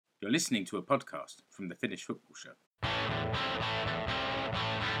You're listening to a podcast from the Finnish Football Show.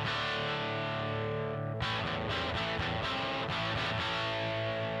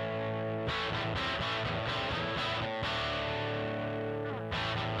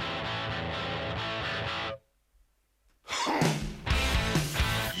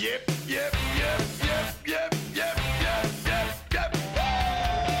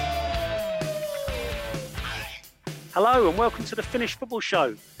 Hello and welcome to the Finnish Football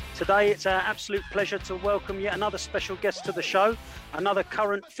Show. Today it's our absolute pleasure to welcome yet another special guest to the show, another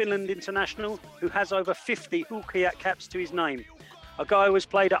current Finland international who has over 50 Hulkkiat caps to his name. A guy who has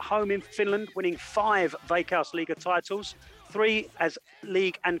played at home in Finland, winning 5 Veikkausliiga titles, 3 as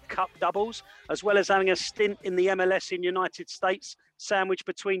league and cup doubles, as well as having a stint in the MLS in United States, sandwiched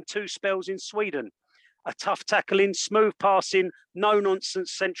between 2 spells in Sweden. A tough tackling, smooth passing,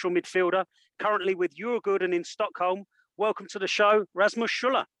 no-nonsense central midfielder, currently with Djurgården in Stockholm. Welcome to the show, Rasmus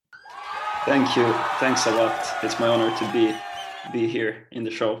Schüller. Thank you. Thanks a lot. It's my honor to be here in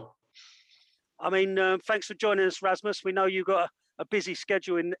the show. I mean, thanks for joining us, Rasmus. We know you've got a busy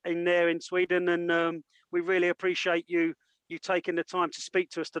schedule in there in Sweden, and we really appreciate you taking the time to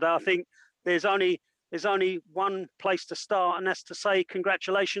speak to us today. I think there's only one place to start, and that's to say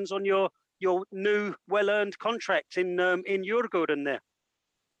congratulations on your new well-earned contract in Djurgården there.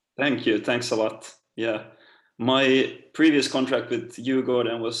 Thank you. Thanks a lot. Yeah, my previous contract with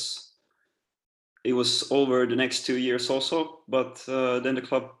Djurgården was over the next 2 years also, but then the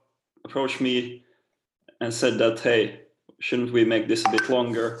club approached me and said that, hey, shouldn't we make this a bit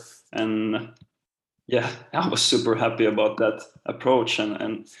longer? And yeah, I was super happy about that approach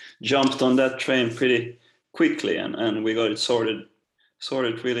and jumped on that train pretty quickly, and we got it sorted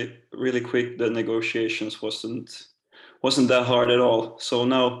really, really quick. The negotiations wasn't that hard at all. So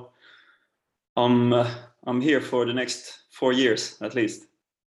now I'm here for the next 4 years at least.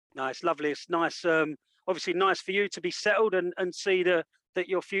 Nice, lovely. It's nice. Obviously, nice for you to be settled and see that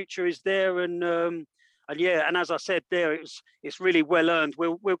your future is there. And yeah, and as I said there, it's really well earned.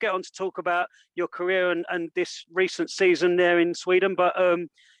 We'll get on to talk about your career and this recent season there in Sweden. But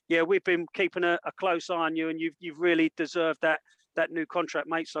yeah, we've been keeping a close eye on you, and you've really deserved that new contract,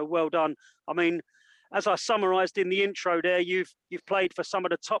 mate. So well done. I mean, as I summarised in the intro there, you've played for some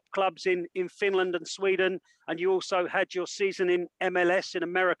of the top clubs in Finland and Sweden, and you also had your season in MLS in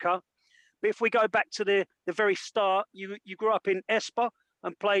America. But if we go back to the very start, you grew up in Espoo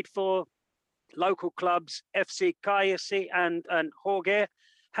and played for local clubs FC Kaisi and HG.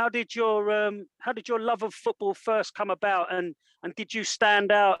 How did your love of football first come about, and did you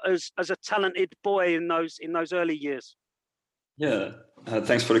stand out as a talented boy in those early years? Yeah,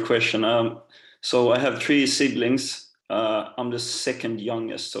 thanks for the question. So I have 3 siblings. I'm the second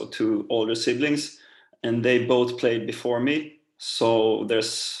youngest, so 2 older siblings, and they both played before me. So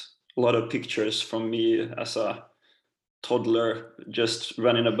there's a lot of pictures from me as a toddler just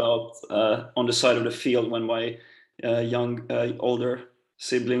running about on the side of the field when my older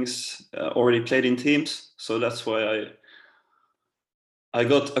siblings already played in teams. So that's why I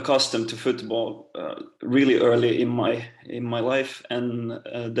got accustomed to football really early in my life, and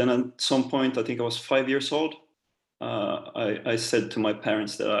then at some point, I think I was 5 years old, I said to my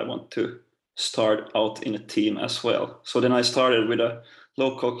parents that I want to start out in a team as well. So then I started with a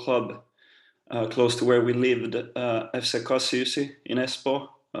local club close to where we lived, FC Kaisi in Espoo,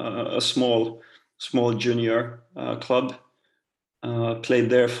 a small junior club. Played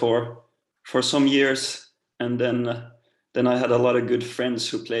there for some years, and then I had a lot of good friends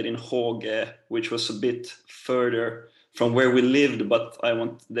who played in HG, which was a bit further from where we lived, but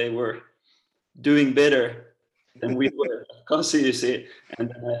they were doing better than we were. Kaisi, and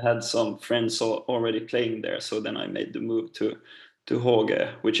then I had some friends already playing there, so then I made the move to HG,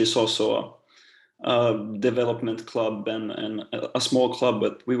 which is also a development club and a small club,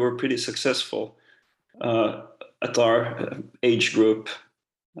 but we were pretty successful at our age group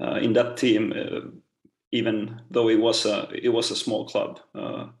in that team. Even though it was a small club,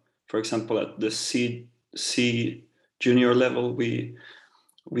 for example, at the C junior level, we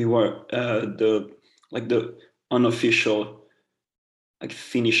were the unofficial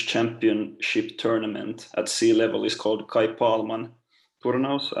Finnish championship tournament at C level is called Kai Palman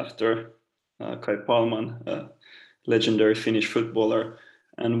Turnaus, after Kai Palman, a legendary Finnish footballer,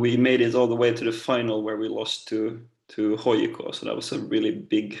 and we made it all the way to the final where we lost to HJK. So that was a really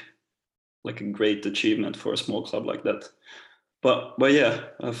big, a great achievement for a small club like that. But yeah,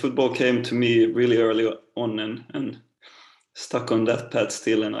 football came to me really early on and stuck on that path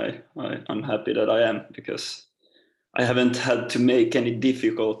still, and I'm happy that I am, because I haven't had to make any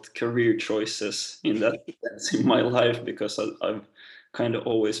difficult career choices in that sense in my life, because kind of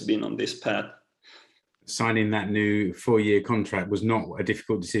always been on this path. Signing that new 4-year contract was not a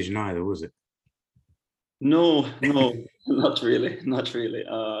difficult decision either, was it? No, not really.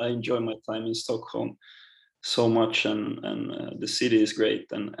 I enjoy my time in Stockholm so much, and the city is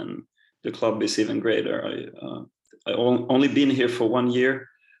great, and the club is even greater. I only been here for 1 year,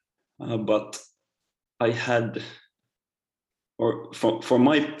 but I had, or from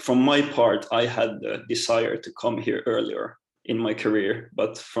my part, I had the desire to come here earlier in my career.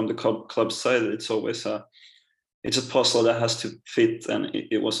 But from the club side, it's always it's a puzzle that has to fit, and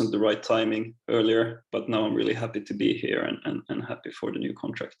it wasn't the right timing earlier. But now I'm really happy to be here and happy for the new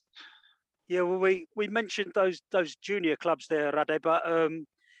contract. Yeah, well, we mentioned those junior clubs there, Rade, but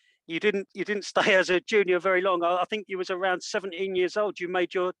you didn't stay as a junior very long. I think you was around 17 years old. You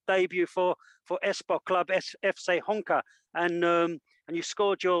made your debut for Espoo club FC Honka, and you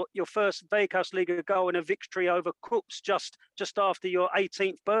scored your first Veikkausliiga goal in a victory over Kups just after your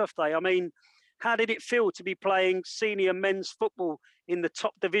 18th birthday. I mean, how did it feel to be playing senior men's football in the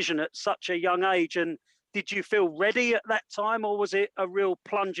top division at such a young age? And did you feel ready at that time, or was it a real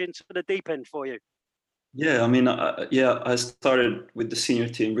plunge into the deep end for you? Yeah, I mean, I started with the senior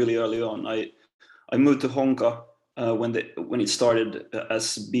team really early on. I moved to Honka when it started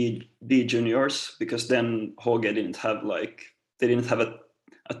as B juniors, because then Håge didn't have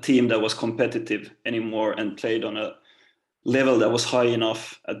a team that was competitive anymore and played on a level that was high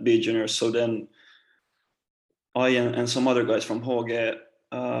enough at B juniors. So then I and some other guys from Håge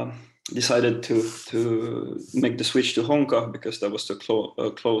decided to make the switch to Honka, because that was the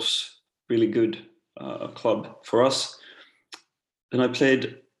close, really good club for us. Then I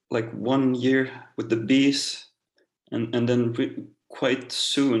played like 1 year with the Bees, and then quite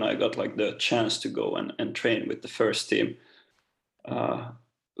soon I got like the chance to go and train with the first team.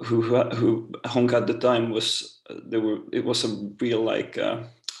 Who Honka at the time was it was a real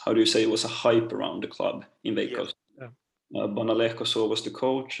how do you say, it was a hype around the club in Veikkaus. Yeah. Bana Lehkosuo was the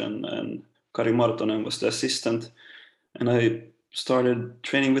coach, and Kari Martonen was the assistant, and I started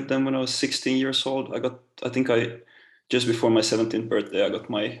training with them when I was 16 years old. I think just before my 17th birthday, I got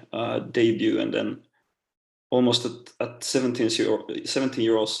my debut, and then almost at 17 years old,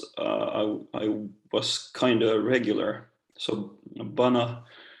 I was kind of regular. So Bana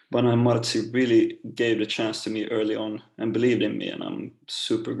and Martsi really gave the chance to me early on and believed in me, and I'm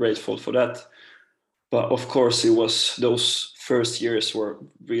super grateful for that. But of course, those first years were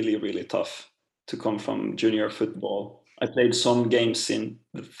really, really tough to come from junior football. I played some games in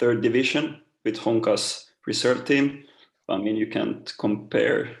the third division with Honka's reserve team. I mean, you can't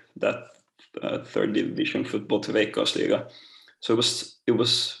compare that third division football to Veikkausliiga. So it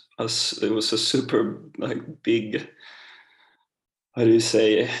was a super big. How do you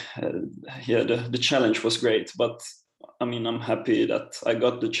say? The challenge was great, but I mean, I'm happy that I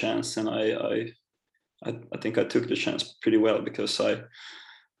got the chance, and I think I took the chance pretty well, because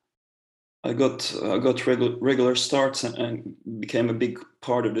I got regular starts and became a big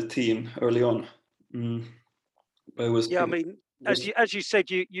part of the team early on. But I mean, as you said,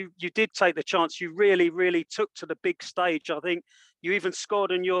 you did take the chance. You really took to the big stage. I think you even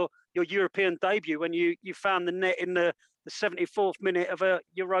scored in your European debut when you found the net in the 74th minute of a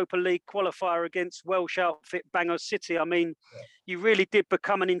Europa League qualifier against Welsh outfit Bangor City. I mean, you really did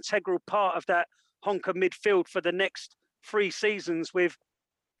become an integral part of that Honka midfield for the next 3 seasons, with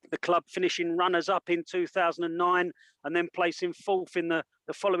the club finishing runners-up in 2009 and then placing 4th in the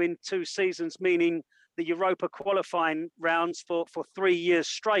following 2 seasons, meaning the Europa qualifying rounds for 3 years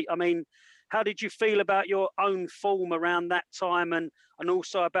straight. I mean, how did you feel about your own form around that time, and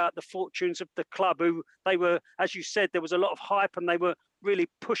also about the fortunes of the club, who they were, as you said, there was a lot of hype and they were really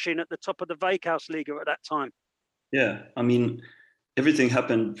pushing at the top of the Veikkausliiga at that time? Yeah, I mean, everything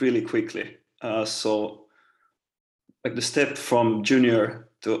happened really quickly. So like the step from junior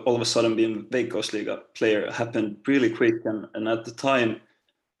to all of a sudden being Veikkausliiga player happened really quick, and at the time,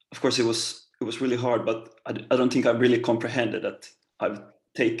 of course, it was really hard, but I don't think I really comprehended that I've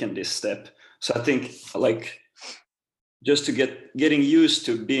taken this step. So I think just to getting used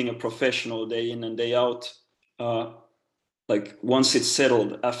to being a professional day in and day out, once it's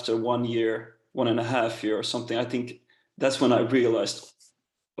settled after 1 year, 1.5 years or something, I think that's when I realized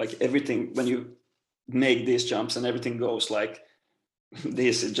everything, when you make these jumps and everything goes like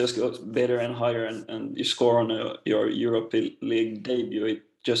this, it just goes better and higher, and you score on your Europa League debut, it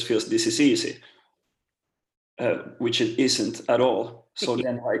just feels this is easy, which it isn't at all. So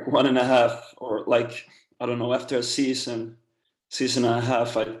then 1.5 or I don't know, after a season and a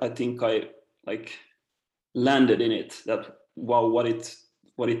half, I think I landed in it, that wow, what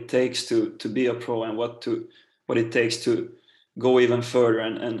it takes to be a pro, and what it takes to go even further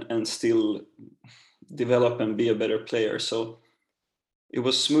and still develop and be a better player. So it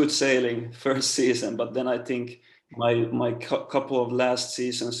was smooth sailing first season, but then I think my couple of last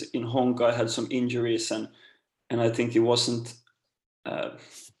seasons in Honka, I had some injuries, and I think it wasn't,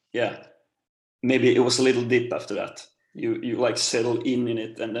 maybe it was a little dip after that. You like settle in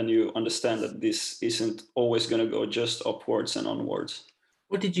it, and then you understand that this isn't always going to go just upwards and onwards.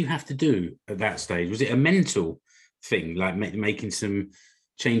 What did you have to do at that stage? Was it a mental thing, like making some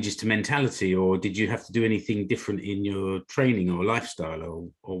changes to mentality, or did you have to do anything different in your training or lifestyle,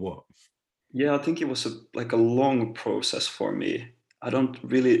 or what? Yeah, I think it was a long process for me. I don't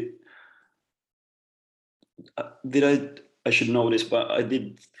really I should know this, but I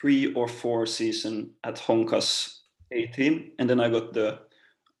did 3 or 4 seasons at Honka's A team, and then I got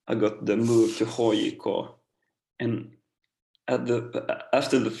the move to HJK, and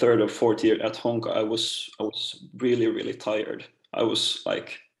after the 3rd or 4th year at Honka, I was really tired. I was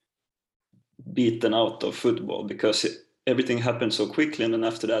like beaten out of football because everything happened so quickly, and then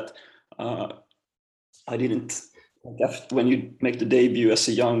after that, I didn't. When you make the debut as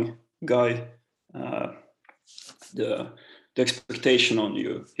a young guy, the expectation on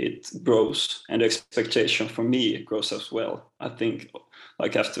you, it grows, and the expectation for me, it grows as well. I think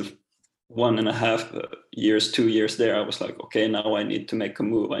like after 1.5 years, 2 years there, I was like, okay, now I need to make a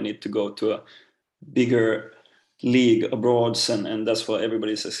move. I need to go to a bigger league abroad, and that's what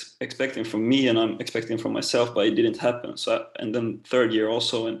everybody's expecting from me, and I'm expecting from myself, but it didn't happen. So and then 3rd year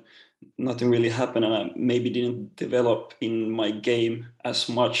also, and nothing really happened, and I maybe didn't develop in my game as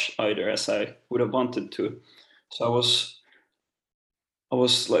much either as I would have wanted to. So I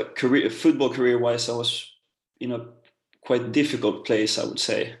was like football career wise, I was in a quite difficult place, I would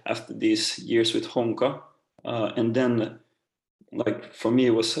say, after these years with Honka. And then like for me,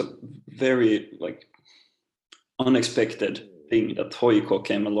 it was a very like unexpected thing that HJK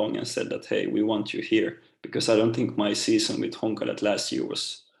came along and said that, hey, we want you here, because I don't think my season with Honka that last year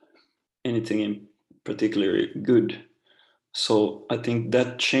was anything in particularly good. So I think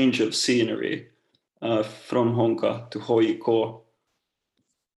that change of scenery from Honka to HJK,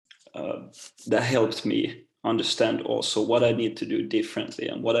 that helped me understand also what I need to do differently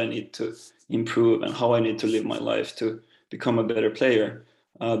and what I need to improve and how I need to live my life to become a better player.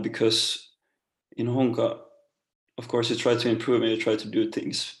 Because in Honka, of course, you try to improve and you try to do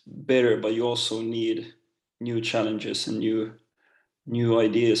things better, but you also need new challenges and new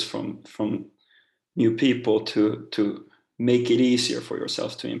ideas from new people to make it easier for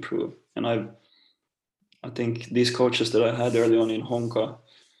yourself to improve. And I think these coaches that I had early on in Honka,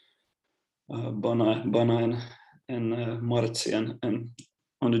 Bana and Martsi, and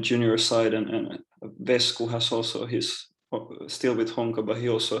on the junior side, and Vesku has also, he's still with Honka, but he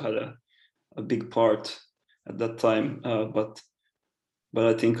also had a big part at that time. But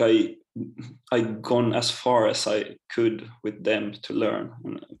I think I gone as far as I could with them to learn,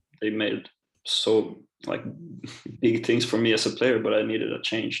 and they made so like big things for me as a player, but I needed a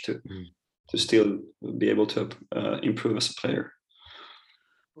change to still be able to improve as a player.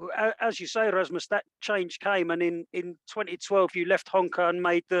 As you say, Rasmus, that change came, and in 2012 you left Honka and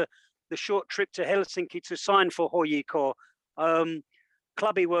made the short trip to Helsinki to sign for HJK.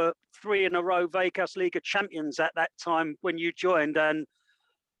 Clubby were 3 in a row Veikkausliiga champions at that time when you joined, and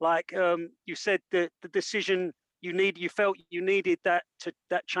like you said, the decision you felt you needed that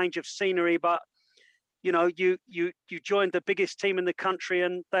change of scenery, but you know you joined the biggest team in the country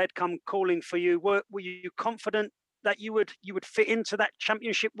and they'd come calling for you. Were you confident that you would fit into that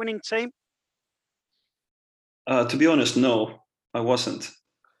championship winning team? To be honest, no, I wasn't.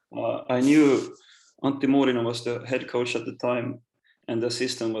 I knew Antti Muurinen was the head coach at the time, and the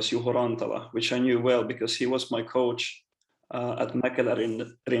assistant was Juho Rantala, which I knew well because he was my coach at Mäkelä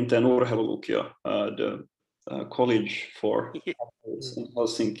Rinteen Urheilulukio, the college for athletes in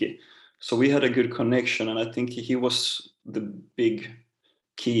Helsinki. So we had a good connection, and I think he was the big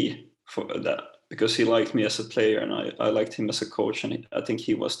key for that, because he liked me as a player and I liked him as a coach, and I think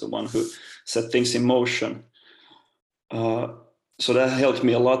he was the one who set things in motion. So that helped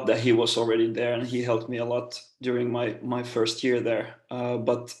me a lot that he was already there, and he helped me a lot during my first year there.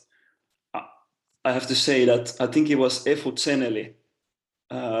 But I have to say that I think it was Efut Seneli.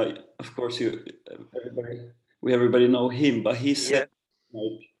 Of course, everybody know him, but he said,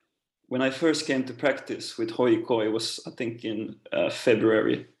 like, when I first came to practice with HJK, it was I think in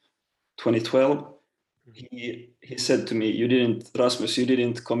February 2012. He said to me, Rasmus, you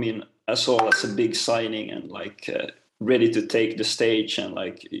didn't come in as all as a big signing and like ready to take the stage, and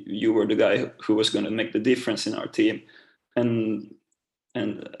like you were the guy who was going to make the difference in our team. And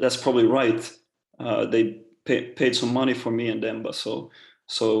that's probably right. paid some money for me and Demba. So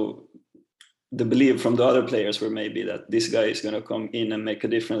the belief from the other players were maybe that this guy is going to come in and make a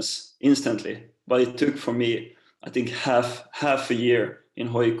difference instantly. But it took for me, I think, half a year in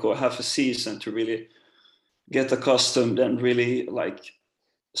Hoiko, half a season to really get accustomed and really like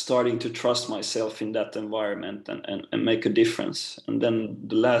starting to trust myself in that environment and make a difference. And then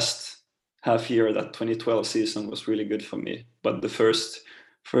the last half year, that 2012 season, was really good for me. But the first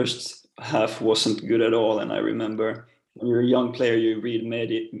half wasn't good at all. And I remember when you're a young player, you read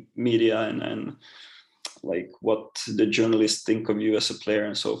media and like what the journalists think of you as a player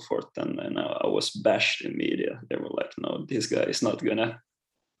and so forth. And I was bashed in media. They were like, no, this guy is not gonna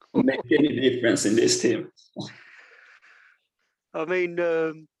make any difference in this team. I mean,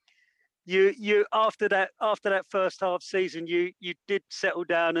 you after that first half season, you did settle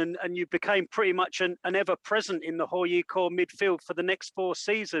down and you became pretty much an ever present in the HJK midfield for the next 4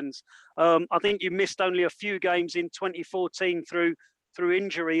 seasons. I think you missed only a few games in 2014 through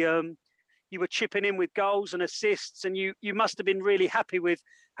injury. You were chipping in with goals and assists, and you must have been really happy with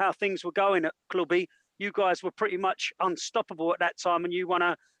how things were going at Clubby. You guys were pretty much unstoppable at that time, and you won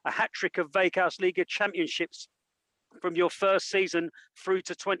a hat-trick of Veikkausliiga championships from your first season through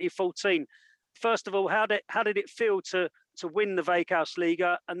to 2014. First of all, how did it feel to win the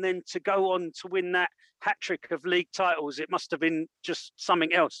Veikkausliiga and then to go on to win that hat-trick of league titles? It must have been just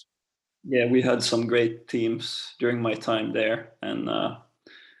something else. Yeah, we had some great teams during my time there, and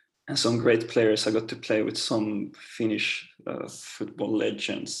some great players. I got to play with some Finnish football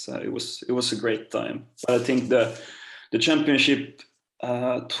legends. It was a great time. But I think the championship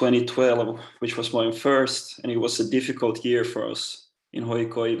 2012, which was my first, and it was a difficult year for us in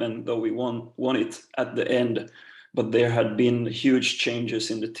Hoiko, even though we won it at the end. But there had been huge changes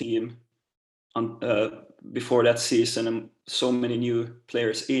in the team before that season, and so many new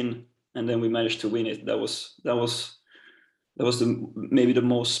players in, and then we managed to win it. That was maybe the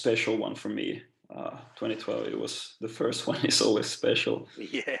most special one for me. 2012, it was the first one. Is always special.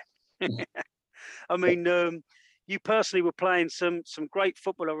 Yeah. I mean, you personally were playing some great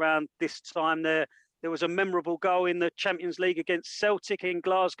football around this time. There was a memorable goal in the Champions League against Celtic in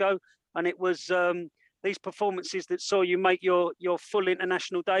Glasgow, and it was these performances that saw you make your full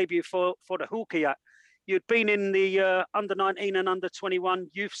international debut for the Hulkijat. You'd been in the under-19 and under-21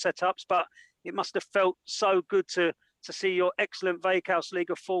 youth setups, but it must have felt so good to see your excellent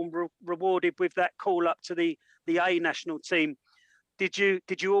Veikkausliiga form rewarded with that call up to the A national team. Did you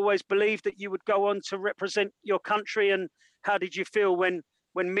always believe that you would go on to represent your country, and how did you feel when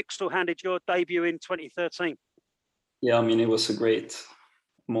Mixtel handed your debut in 2013? Yeah, I mean, it was a great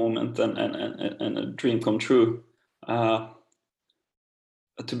moment and a dream come true. To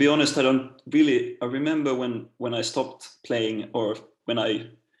be honest, I remember when I stopped playing, or when I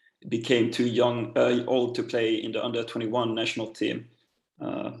became too old to play in the under-21 national team.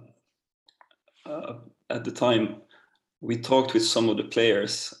 At the time, we talked with some of the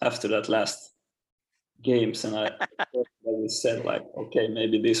players after that last games, and I said like, okay,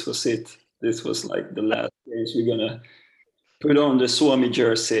 maybe this was it. This was like the last games we're gonna put on the Suomi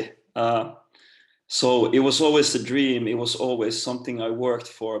jersey. So it was always a dream. It was always something I worked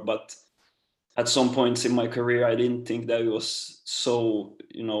for. But at some points in my career, I didn't think that it was so,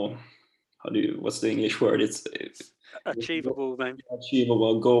 what's the English word? It's achievable, man.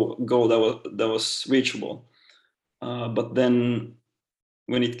 Achievable goal that was reachable. But then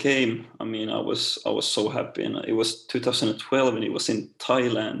when it came, I mean, I was so happy, and it was 2012, and it was in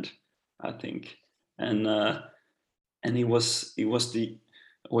Thailand, I think, and it was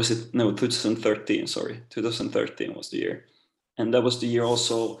 2013. Sorry, 2013 was the year, and that was the year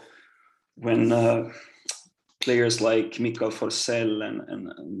also when players like Mikael Forsell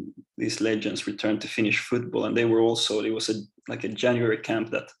and these legends returned to Finnish football, and they were also, it was like a January camp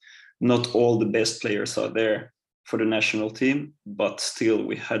that not all the best players are there for the national team, but still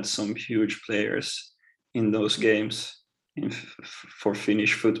we had some huge players in those games for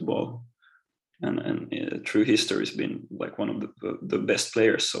Finnish football, and through history has been like one of the best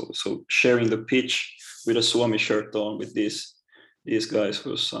players. So sharing the pitch with a Suomi shirt on with these guys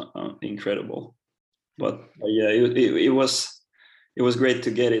was incredible. But yeah, it was great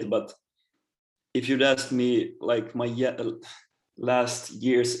to get it. But if you'd asked me like my last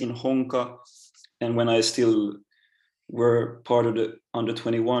years in Honka, and when I still were part of the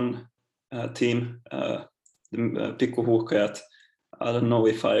under-21 team, the Pikku Hulkijat, I don't know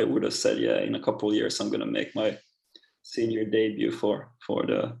if I would have said, yeah, in a couple of years I'm going to make my senior debut for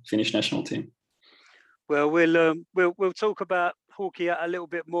the Finnish national team. Well, we'll talk about Hulkijat a little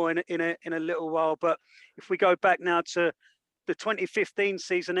bit more in a little while. But if we go back now to the 2015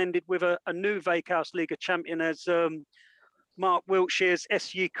 season ended with a new Veikkausliiga champion as Mark Wiltshire's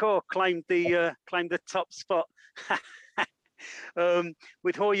SJK claimed the top spot.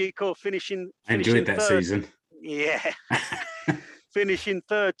 With HJK finishing I enjoyed that third. season. Yeah. Finishing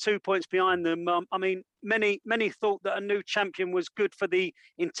third, 2 points behind them. I mean, many thought that a new champion was good for the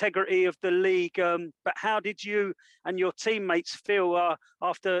integrity of the league. But how did you and your teammates feel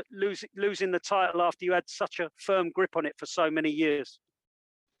after losing the title after you had such a firm grip on it for so many years?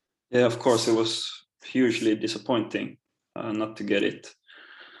 Yeah, of course, it was hugely disappointing not to get it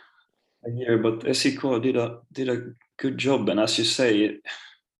a year. But SJK did a good job, and as you say,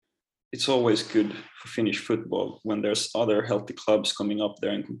 it's always good for Finnish football when there's other healthy clubs coming up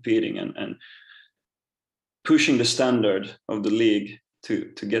there and competing and pushing the standard of the league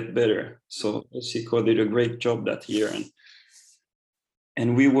to get better. So SJK did a great job that year,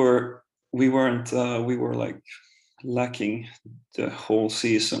 and we were like lacking the whole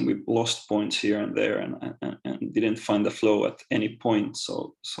season. We lost points here and there and didn't find the flow at any point.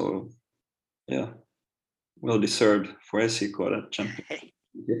 So yeah, well deserved for SJK that champion.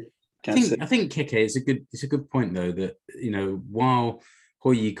 I think Keke, it's a good point though, that while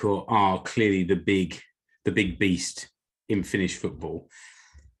HJK are clearly the big beast in Finnish football,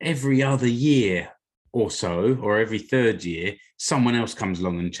 every other year or so, or every third year, someone else comes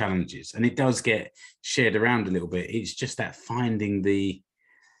along and challenges, and it does get shared around a little bit. It's just that finding the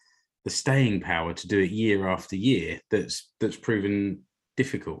staying power to do it year after year that's proven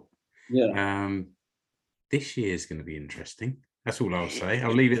difficult. Yeah. This year is going to be interesting. That's all I'll say.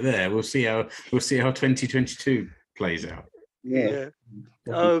 I'll leave it there. We'll see how 2022 plays out. Yeah.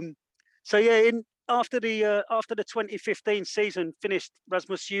 So yeah, after the 2015 season finished,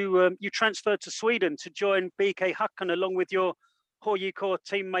 Rasmus, you transferred to Sweden to join BK Häcken along with your HJK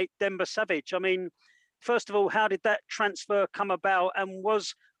teammate Demba Savage. I mean, first of all, how did that transfer come about? And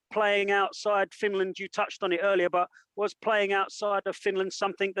was playing outside Finland, you touched on it earlier, but was playing outside of Finland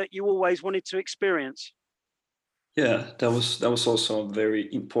something that you always wanted to experience? Yeah, that was also a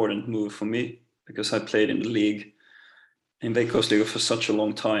very important move for me, because I played in the league, in Veikkausliiga, for such a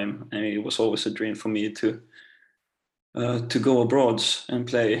long time, and it was always a dream for me to go abroad and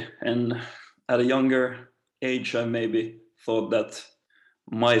play. And at a younger age, I maybe thought that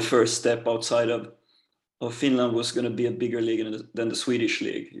my first step outside of Finland was going to be a bigger league than the Swedish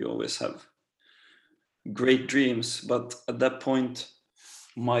league. You always have great dreams, but at that point,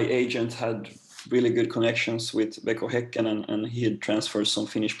 my agent had really good connections with BK Häcken, and he had transferred some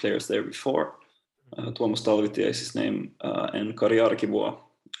Finnish players there before. Tuomas Talvitie is his name, and Kari Arkivuo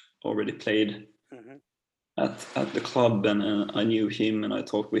already played at the club, and I knew him, and I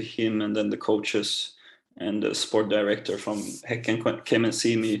talked with him, and then the coaches and the sport director from Häcken came and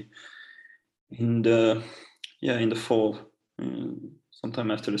see me in the fall,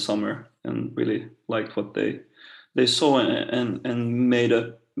 sometime after the summer, and really liked what they saw, and made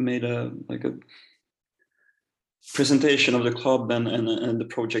a presentation of the club and the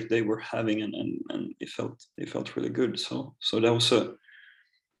project they were having, and it felt really good. So that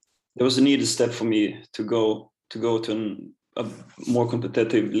was a needed step for me to go to a more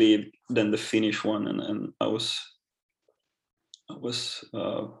competitive league than the Finnish one, and I was I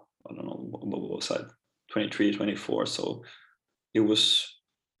don't know, what was I, 23, 24. So it was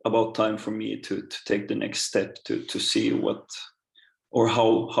about time for me to take the next step to see what or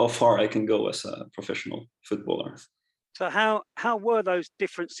how far I can go as a professional footballer. So how were those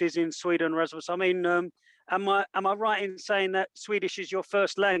differences in Sweden, Rasmus? I mean, am I right in saying that Swedish is your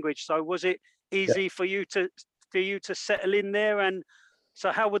first language? So was it easy for you to settle in there? And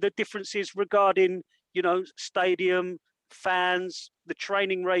so how were the differences regarding, stadium, fans, the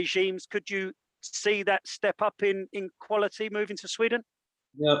training regimes? Could you see that step up in quality moving to Sweden?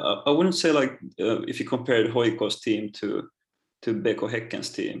 Yeah, I wouldn't say like if you compared HJK's team to BK Häcken's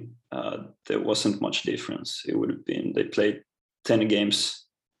team, there wasn't much difference. It would have been, they played 10 games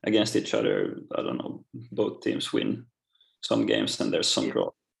against each other. I don't know, both teams win some games and there's some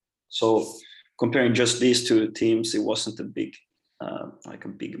draw. So comparing just these two teams, it wasn't a big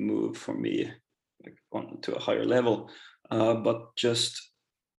move for me, like on to a higher level. But just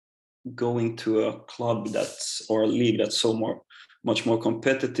going to a club or a league that's much more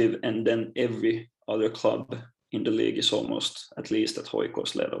competitive, and then every other club in the league is almost at least at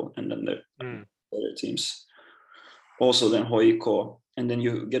HJK's level, and then the other teams also then HJK, and then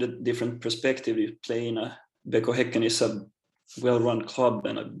you get a different perspective. You play in a BK Häcken is a well-run club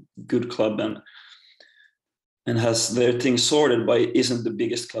and a good club, and has their things sorted, but isn't the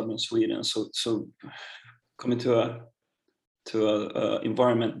biggest club in Sweden. So coming to a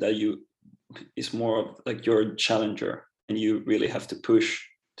environment that is more of like your challenger, and you really have to push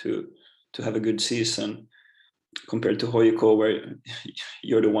to have a good season, compared to HJK, where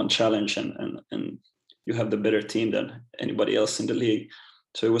you're the one challenge and you have the better team than anybody else in the league.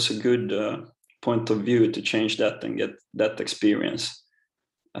 So it was a good point of view to change that and get that experience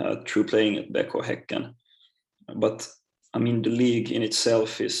through playing at BK Häcken. But I mean, the league in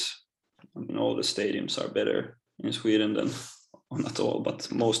itself is, I mean, all the stadiums are better in Sweden than, well, not all,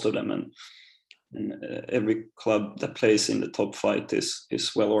 but most of them, and every club that plays in the top flight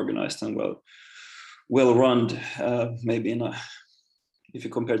is well organized and well run. Maybe if you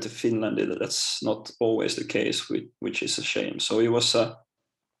compare to Finland, that's not always the case, which is a shame. So it was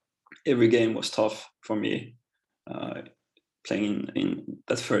every game was tough for me, playing in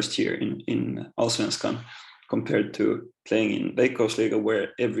that first year in Allsvenskan, compared to playing in Veikkausliiga,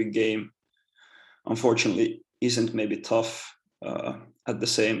 where every game, unfortunately, isn't maybe tough in the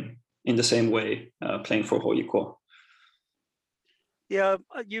same way, playing for HJK. Yeah,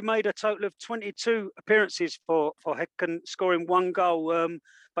 you made a total of 22 appearances for Häcken, scoring 1 goal.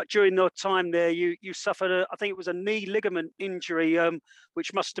 But during your time there, you suffered I think it was a knee ligament injury,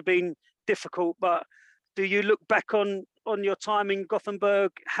 which must have been difficult. But do you look back on your time in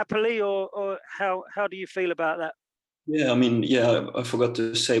Gothenburg happily, or how do you feel about that? Yeah, I mean, yeah, I forgot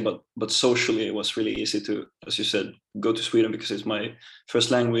to say, but socially it was really easy to, as you said, go to Sweden because it's my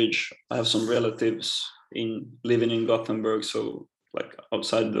first language. I have some relatives living in Gothenburg, so like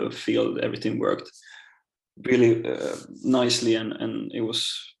outside the field, everything worked really nicely, and it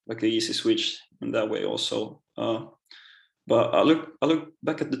was like an easy switch in that way also. But I look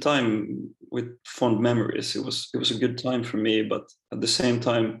back at the time with fond memories. It was a good time for me, but at the same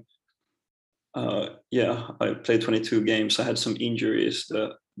time, I played 22 games. I had some injuries.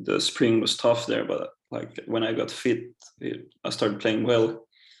 The spring was tough there, but like when I got fit, I started playing well,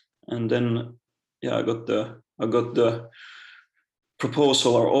 and then I got the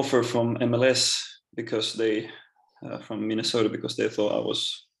proposal or offer from MLS because from Minnesota, because they thought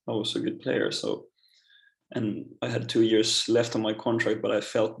I was a good player. So, and I had 2 years left on my contract, but I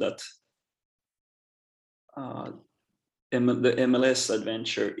felt that the MLS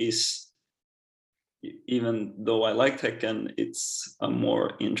adventure is, even though I liked Häcken, it's a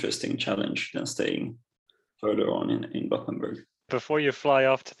more interesting challenge than staying further on in Gothenburg. Before you fly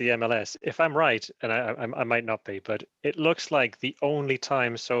off to the MLS, if I'm right, and I might not be, but it looks like the only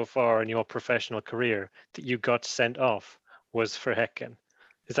time so far in your professional career that you got sent off was for Häcken.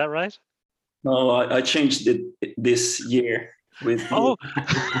 Is that right? No, I changed it this year with. Oh,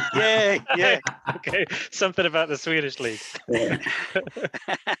 yeah. Okay, something about the Swedish league. Yeah.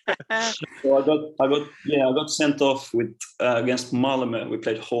 So I got sent off with against Malmö. We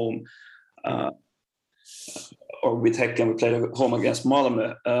played home. Or with Häcken, we played home against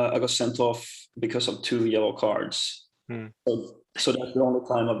Malmö. I got sent off because of 2 yellow cards. So that's the only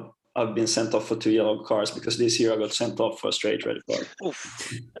time I've been sent off for 2 yellow cards, because this year I got sent off for a straight red card.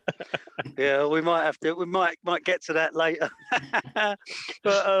 Yeah, we might get to that later.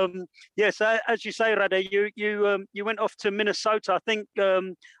 But yes, as you say, Rade, you went off to Minnesota. I think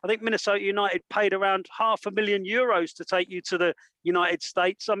Minnesota United paid around €500,000 to take you to the United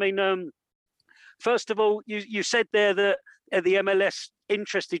States. I mean, first of all, you said there that the MLS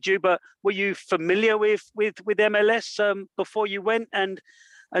interested you, but were you familiar with MLS before you went?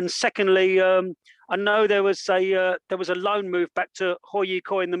 And secondly, I know there was a loan move back to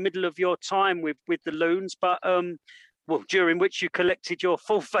HJK in the middle of your time with the Loons, but during which you collected your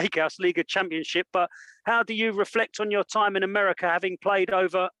full Veikkausliiga championship. But how do you reflect on your time in America, having played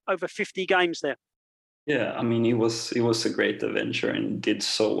over 50 games there? Yeah, I mean, it was a great adventure, and did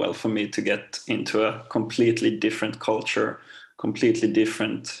so well for me to get into a completely different culture, completely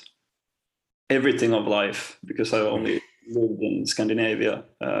different everything of life, because I only lived in Scandinavia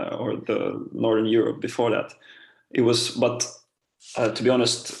or the Northern Europe before that. But to be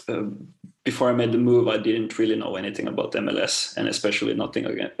honest, before I made the move, I didn't really know anything about MLS, and especially nothing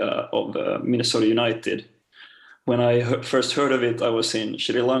of Minnesota United. When I first heard of it, I was in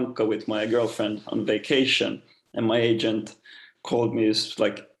Sri Lanka with my girlfriend on vacation, and my agent called me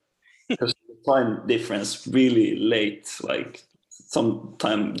like, because the time difference really late, like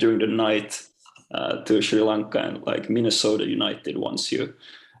sometime during the night to Sri Lanka, and like Minnesota United wants you.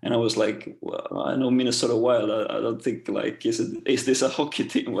 And I was like, well, I know Minnesota Wild. I don't think, like, is this a hockey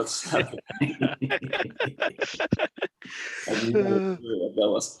team? What's happening?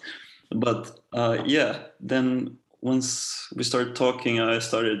 But then once we started talking, I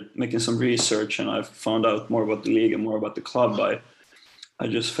started making some research, and I found out more about the league and more about the club. I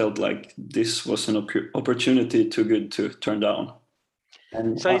just felt like this was an opportunity too good to turn down.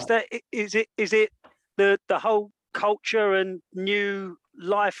 And so is it the whole culture and new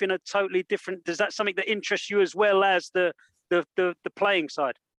life in a totally different? Does that something that interests you as well as the playing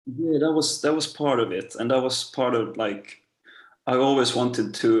side? Yeah, that was part of it, and that was part of, like, I always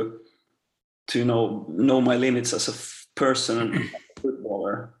wanted to know my limits as a person and a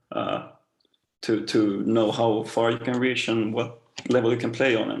footballer, to know how far you can reach and what level you can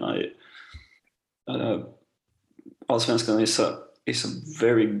play on. And Allsvenskan is a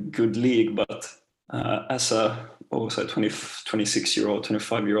very good league, but as a 26-year-old,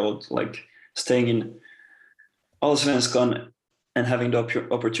 25-year-old, like, staying in Allsvenskan and having the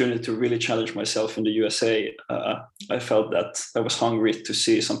opportunity to really challenge myself in the USA, I felt that I was hungry to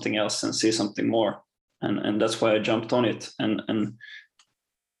see something else and see something more, and that's why I jumped on it.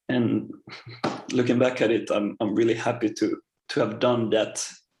 And looking back at it, I'm really happy to have done that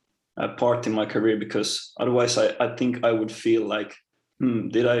part in my career, because otherwise I think I would feel like,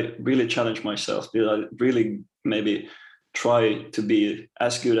 did I really challenge myself? Did I really maybe try to be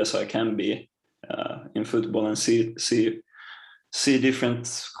as good as I can be in football, and see different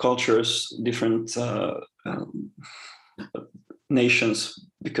cultures, different nations,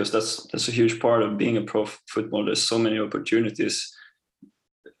 because that's a huge part of being a pro footballer. There's so many opportunities,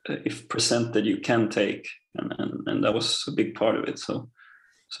 if presented, you can take, and that was a big part of it. So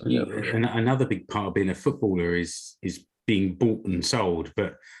yeah. And another big part of being a footballer is being bought and sold.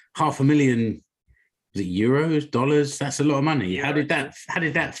 But €500,000, is it euros, dollars? That's a lot of money. How did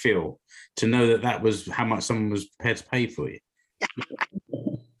that feel to know that was how much someone was prepared to pay for you?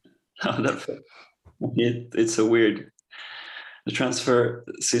 It's a weird, the transfer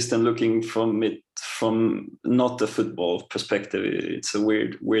system, looking from not the football perspective, it's a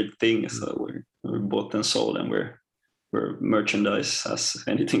weird thing. So we're bought and sold, and we're merchandise as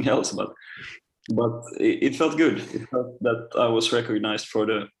anything else, but it felt good. It felt that I was recognized for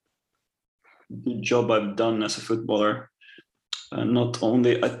the job I've done as a footballer. Not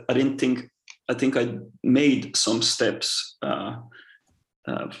only I think I made some steps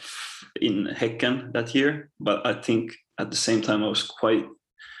in Häcken that year, but I think at the same time I was quite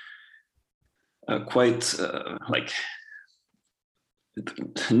like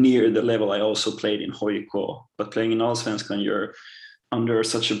near the level I also played in HJK. But playing in Allsvenskan, you're under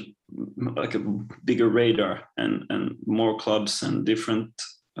such a bigger radar, and more clubs and different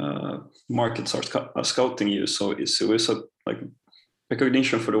markets are scouting you. So it was a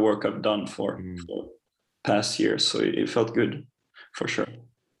recognition for the work I've done for past years. So it felt good, for sure.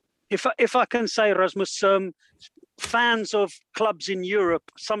 If I can say, Rasmus, fans of clubs in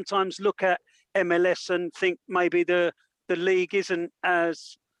Europe sometimes look at MLS and think maybe the league isn't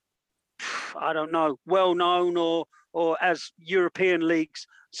as, I don't know, well known or as European leagues.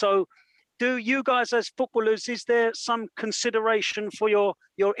 So do you guys as footballers, is there some consideration for your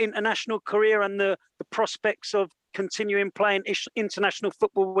international career and the prospects of continuing playing international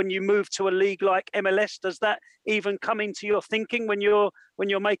football when you move to a league like MLS? Does that even come into your thinking when you're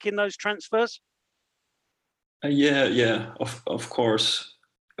making those transfers? Yeah, of course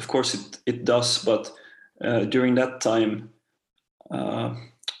it does. But during that time,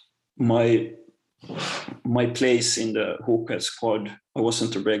 my place in the HJK squad, I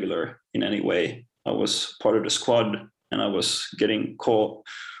wasn't a regular in any way. I was part of the squad, and I was getting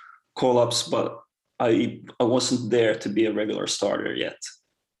call-ups, but I wasn't there to be a regular starter yet.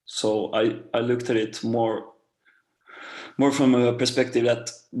 So I looked at it more from a perspective that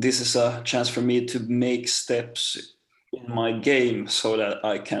this is a chance for me to make steps in my game, so that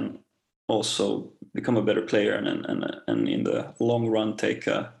I can also become a better player and in the long run take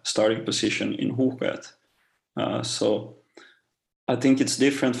a starting position in HJK. So I think it's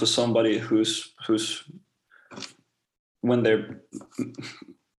different for somebody who's when they're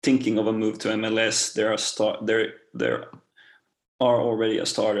thinking of a move to MLS, there are already a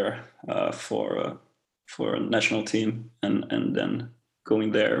starter for a national team, and then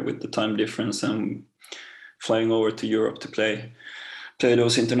going there with the time difference and flying over to Europe to play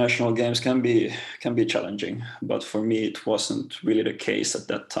those international games can be challenging. But for me, it wasn't really the case at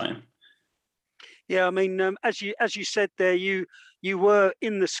that time. Yeah, I mean, as you said there, you were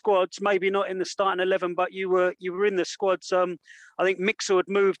in the squads, maybe not in the starting 11, but you were in the squads. I think Mixer had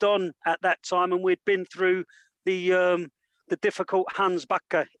moved on at that time, and we'd been through the difficult Hans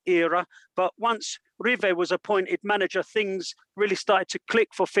Backer era. But once Rive was appointed manager, things really started to click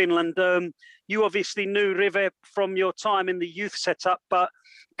for Finland. You obviously knew Rive from your time in the youth setup, but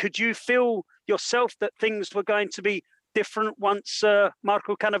could you feel yourself that things were going to be different once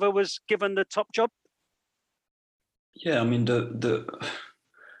Marko Kanerva was given the top job? Yeah, I mean, the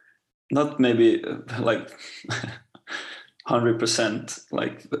not maybe like 100%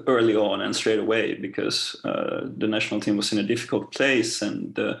 like early on and straight away, because the national team was in a difficult place,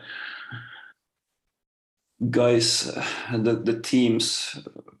 and guys, the team's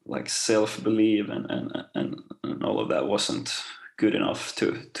like self-belief and all of that wasn't good enough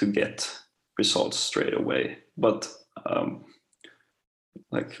to get results straight away. But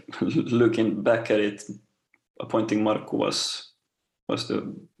like looking back at it, appointing Marco was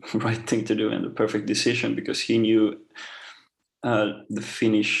the right thing to do and the perfect decision, because he knew the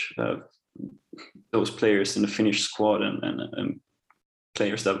Finnish, those players in the Finnish squad and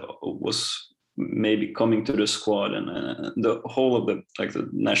players that was maybe coming to the squad, and the whole of the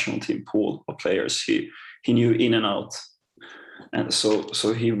national team pool of players he knew in and out, and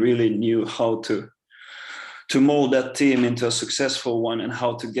so he really knew how to mold that team into a successful one, and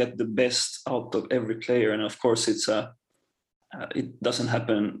how to get the best out of every player. And of course it doesn't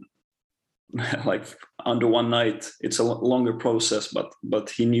happen like under one night. It's a longer process, but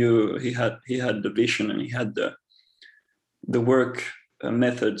he knew he had the vision, and he had the work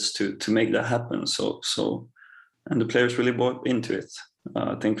methods to make that happen. So and the players really bought into it.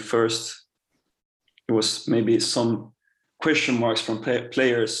 I think first it was maybe some question marks from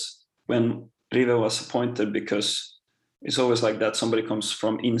players when Rive was appointed, because it's always like that. Somebody comes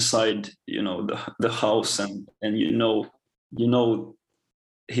from inside, the house, and you know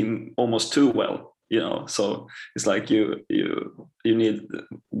him almost too well, so it's like you need,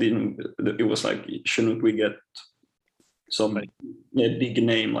 it was like, shouldn't we get some big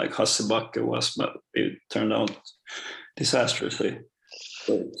name like Hasse Backe was, but it turned out disastrously.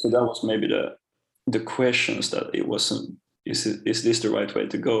 So that was maybe the questions, that it wasn't, is this the right way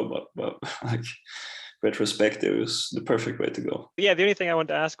to go? But like retrospective is the perfect way to go. Yeah, the only thing I wanted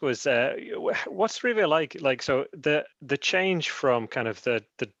to ask was, what's Rive like? Like, so the change from kind of the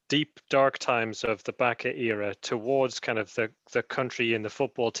deep dark times of the Backe era towards kind of the country and the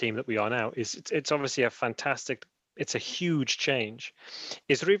football team that we are now it's obviously it's a huge change.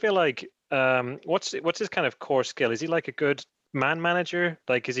 Is Rive like, what's his kind of core skill? Is he like a good man manager?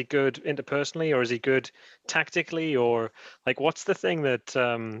 Like, is he good interpersonally, or is he good tactically, or like what's the thing that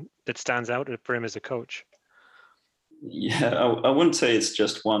stands out for him as a coach? Yeah, I wouldn't say it's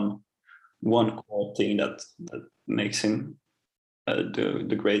just one core thing that makes him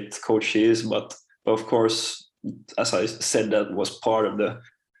the great coach he is, but of course, as I said, that was part of the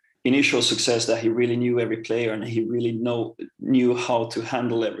initial success, that he really knew every player, and he really knew how to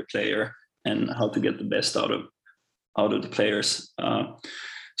handle every player and how to get the best out of the players.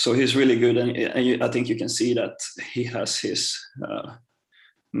 So he's really good, and I think you can see that he has his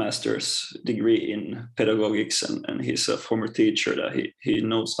master's degree in pedagogics, and he's a former teacher, that he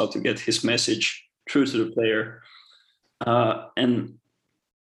knows how to get his message through to the player. And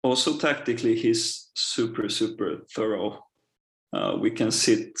also tactically, he's super thorough. We can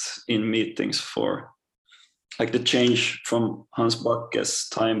sit in meetings for like the change from Hans Backe's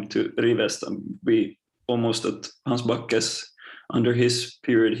time to Rive's. We almost at Hans Backe's, under his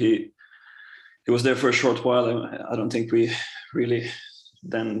period, he was there for a short while. I don't think we really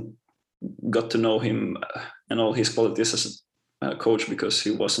then got to know him and all his qualities as a coach, because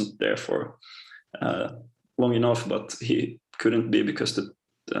he wasn't there for long enough, but he couldn't be because the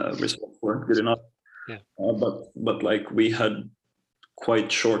results weren't good enough. Yeah. But like we had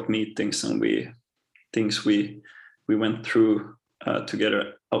quite short meetings, and we went through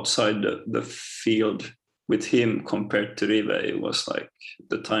together outside the field with him. Compared to Rive, it was like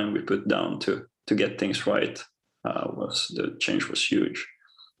the time we put down to get things right, the change was huge.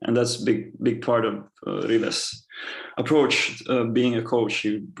 And that's big part of Rive's approach. Being a coach,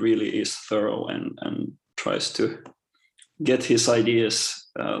 he really is thorough and tries to get his ideas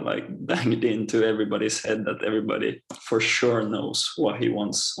like banged into everybody's head, that everybody for sure knows what he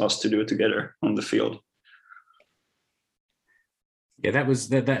wants us to do together on the field. Yeah, that was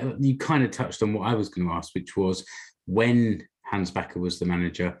that you kind of touched on what I was going to ask, which was, when Hans Backe was the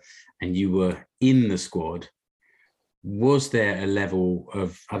manager and you were in the squad, was there a level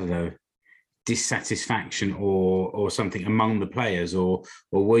of, I don't know, dissatisfaction or something among the players, or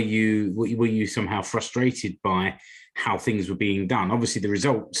were you somehow frustrated by how things were being done? Obviously, the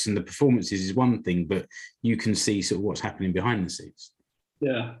results and the performances is one thing, but you can see sort of what's happening behind the scenes.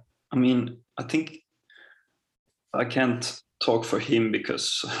 Yeah, I mean, I think I can't talk for him,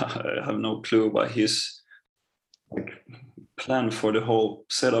 because I have no clue what his plan for the whole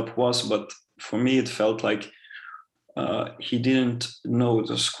setup was. But for me, it felt like he didn't know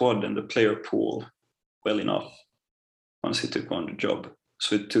the squad and the player pool well enough once he took on the job.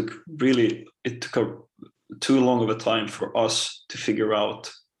 So it took too long of a time for us to figure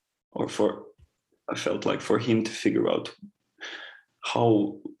out, or for I felt like for him to figure out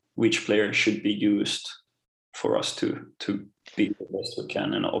which player should be used for us to be the best we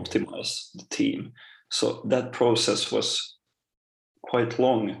can and optimize the team. So that process was quite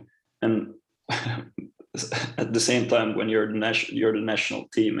long, and at the same time, when you're the national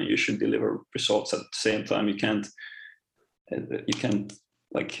team and you should deliver results at the same time, you can't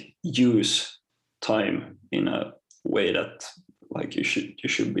like use time in a way that like you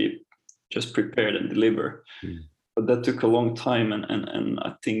should be just prepared and deliver. But that took a long time, and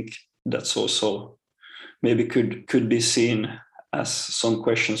I think that's also maybe could be seen as some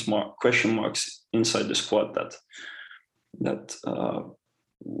question marks inside the squad, that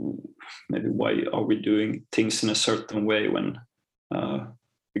maybe why are we doing things in a certain way when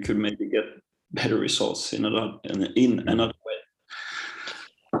we could maybe get better results in another way.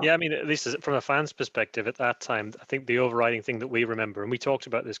 Yeah, I mean, at least from a fan's perspective at that time, I think the overriding thing that we remember, and we talked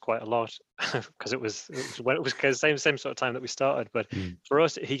about this quite a lot because it was the same sort of time that we started. But for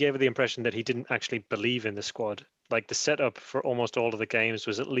us, he gave the impression that he didn't actually believe in the squad. Like the setup for almost all of the games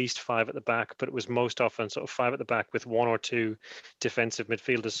was at least 5 at the back, but it was most often sort of 5 at the back with 1 or 2 defensive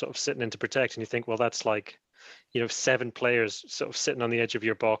midfielders sort of sitting in to protect. And you think, well, that's like, 7 players sort of sitting on the edge of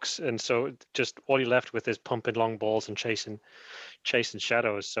your box, and so just all you're left with is pumping long balls and chasing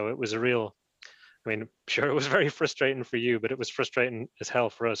shadows. So it was sure, it was very frustrating for you, but it was frustrating as hell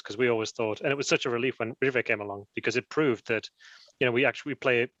for us, because we always thought, and it was such a relief when Rive came along, because it proved that we actually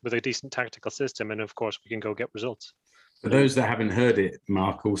play with a decent tactical system, and of course we can go get results. For those that haven't heard it,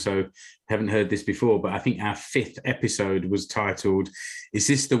 Mark, also haven't heard this before, but I think our 5th episode was titled, "Is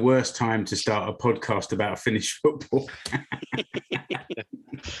this the worst time to start a podcast about Finnish football?"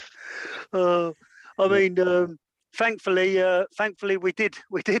 Thankfully we did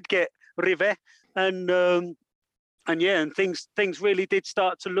get Rive, and things really did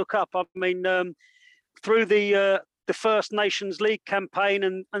start to look up. I mean, through the First Nations League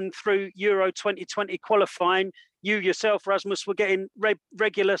campaign and through Euro 2020 qualifying, you yourself, Rasmus, were getting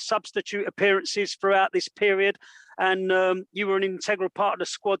regular substitute appearances throughout this period, and you were an integral part of the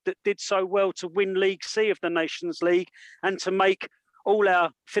squad that did so well to win League C of the Nations League and to make all our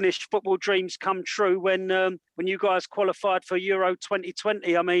Finnish football dreams come true when you guys qualified for Euro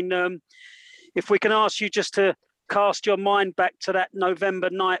 2020. I mean, if we can ask you just to cast your mind back to that November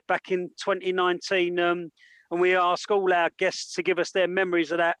night back in 2019, and we ask all our guests to give us their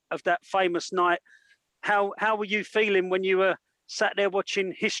memories of that famous night. How were you feeling when you were sat there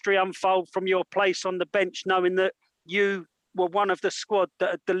watching history unfold from your place on the bench, knowing that you were one of the squad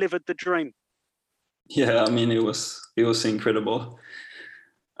that had delivered the dream? Yeah, I mean, it was incredible.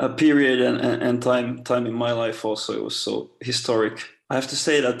 A period and time in my life also, it was so historic. I have to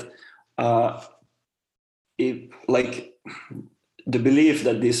say that the belief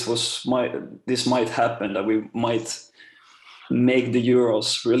that this might happen, that we might make the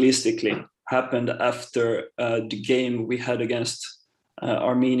Euros realistically, happened after the game we had against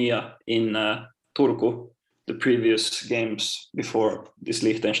Armenia in Turku, the previous games before this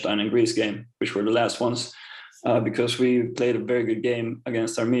Liechtenstein and Greece game, which were the last ones, because we played a very good game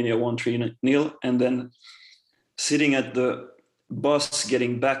against Armenia, 1-3-0, and then sitting at the bus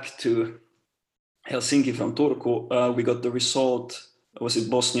getting back to Helsinki from Turku, we got the result. Was it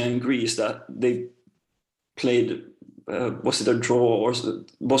Bosnia and Greece that they played? Was it a draw, or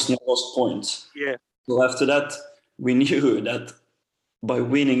Bosnia lost points? Yeah. So after that, we knew that by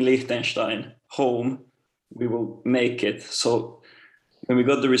winning Liechtenstein home, we will make it. So when we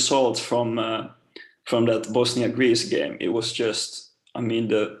got the results from that Bosnia-Greece game, it was just, I mean,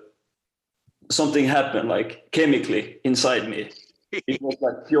 something happened like chemically inside me. It was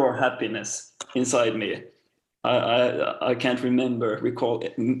like pure happiness inside me. I can't recall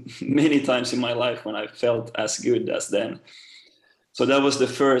many times in my life when I felt as good as then. So that was the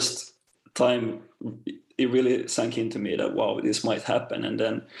first time it really sank into me that, wow, this might happen. And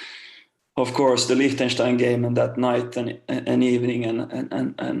then, of course, the Liechtenstein game and that night and evening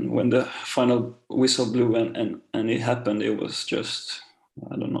and when the final whistle blew and it happened, it was just,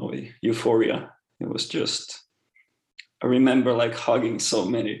 I don't know, euphoria. It was just, I remember like hugging so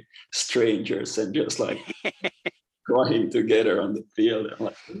many strangers and just like crying together on the field and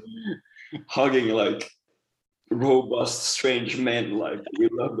like hugging like robust, strange men, like we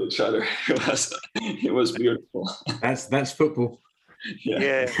loved each other. It was beautiful. That's football.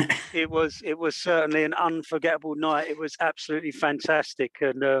 Yeah, it was certainly an unforgettable night. It was absolutely fantastic,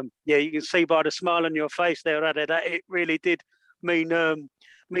 and you can see by the smile on your face there, Ade, that it really did mean a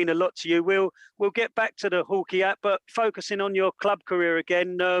lot to you. We'll get back to the Hawkeye app, but focusing on your club career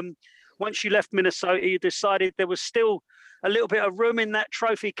again. Once you left Minnesota, you decided there was still a little bit of room in that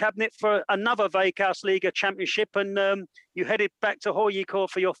trophy cabinet for another Veikkausliiga championship, and you headed back to HJK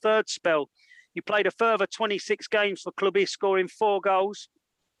for your third spell. You played a further 26 games for Klubi, scoring 4 goals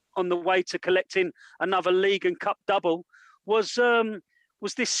on the way to collecting another league and cup double. Was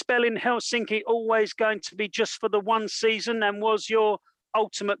this spell in Helsinki always going to be just for the one season, and was your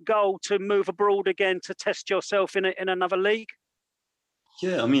ultimate goal to move abroad again to test yourself in another league?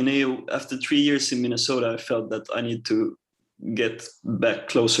 Yeah, I mean, after 3 years in Minnesota, I felt that I need to get back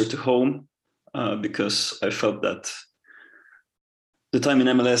closer to home because I felt that the time in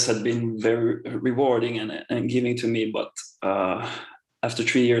MLS had been very rewarding and giving to me. But after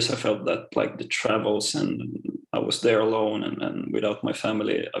 3 years, I felt that like the travels, and I was there alone and without my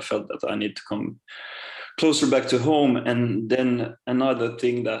family, I felt that I need to come closer back to home. And then another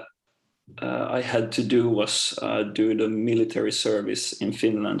thing that I had to do was do the military service in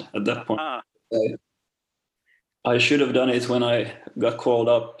Finland at that point. I should have done it when I got called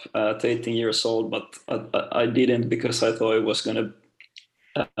up at 18 years old, but I didn't because I thought it was going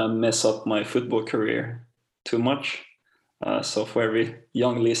to mess up my football career too much. So for every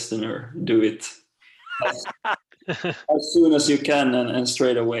young listener, do it as soon as you can and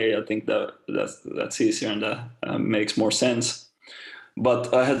straight away. I think that's easier and that makes more sense.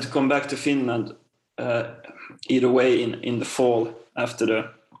 But I had to come back to Finland either way in the fall after the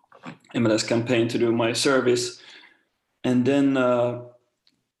MLS campaign to do my service. And then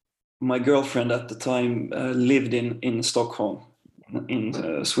my girlfriend at the time lived in Stockholm,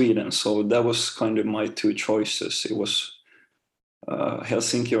 in Sweden. So that was kind of my two choices. It was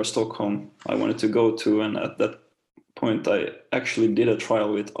Helsinki or Stockholm I wanted to go to. And at that point, I actually did a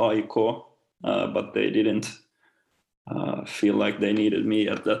trial with AIK, but they didn't feel like they needed me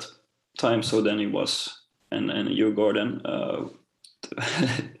at that time. So then it was, and Djurgården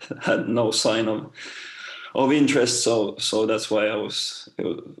had no sign of interest. So that's why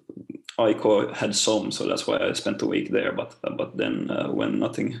AIK had some, so that's why I spent a week there. But then when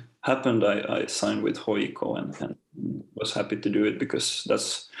nothing happened, I signed with HJK and was happy to do it because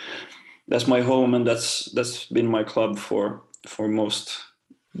that's my home, and that's been my club for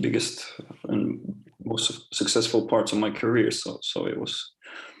biggest and most successful parts of my career. So it was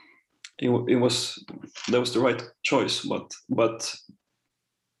that was the right choice. But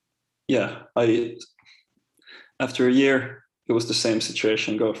yeah, after a year it was the same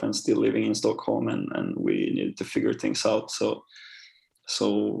situation. Girlfriend still living in Stockholm, and we needed to figure things out.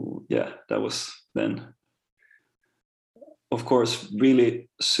 So yeah, that was then, of course, really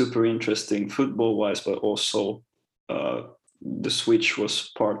super interesting football-wise, but also the switch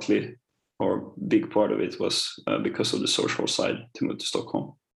was partly, or big part of it was because of the social side to move to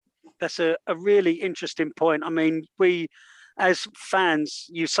Stockholm. That's a really interesting point. I mean, we as fans,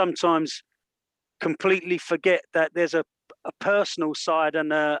 you sometimes completely forget that there's a personal side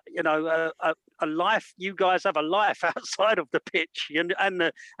and a life. You guys have a life outside of the pitch and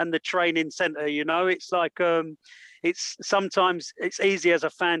the training center. It's like it's sometimes it's easy as a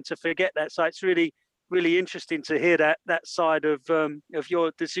fan to forget that. So it's really, really interesting to hear that side of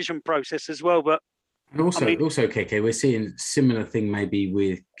your decision process as well. But also, KK, we're seeing similar thing maybe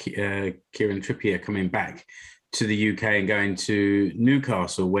with Kieran Trippier coming back to the UK and going to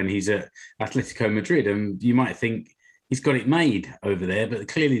Newcastle when he's at Atletico Madrid, and you might think he's got it made over there, but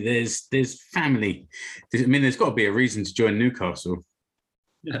clearly there's family. I mean, there's got to be a reason to join Newcastle.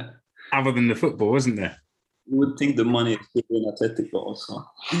 Yeah. Other than the football, isn't there? You would think the money is in Atletico also.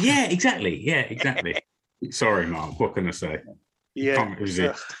 Yeah, exactly. Sorry, Mark. What can I say? Yeah. Can't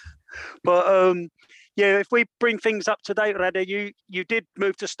resist. But yeah, if we bring things up to date, Rade, you did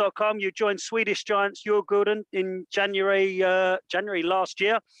move to Stockholm. You joined Swedish giants Djurgården in January last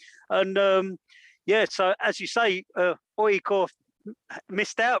year, and yeah. So as you say, AIK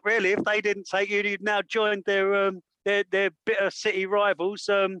missed out really. If they didn't take you, you'd now joined their bitter city rivals.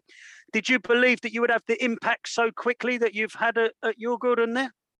 Did you believe that you would have the impact so quickly that you've had at Djurgården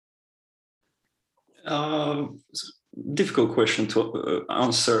there? Difficult question to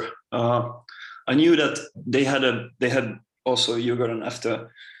answer. I knew that they had also Djurgården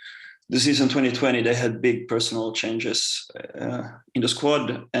after the season 2020. They had big personal changes in the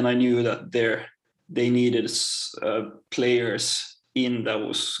squad, and I knew that they needed players in that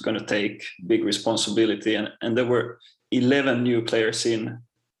was going to take big responsibility, and there were 11 new players in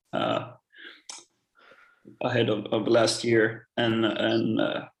ahead of last year, and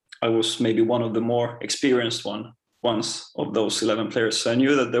I was maybe one of the more experienced ones of those 11 players. So I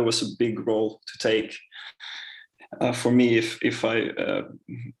knew that there was a big role to take for me if I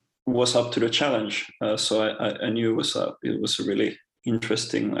was up to the challenge. So I knew it was a really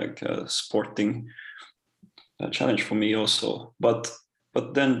interesting sporting challenge for me also. But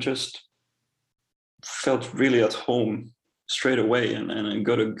then just felt really at home straight away, and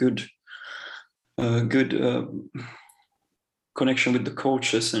got a good connection with the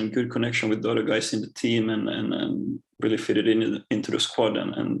coaches and good connection with the other guys in the team, and really fitted into the squad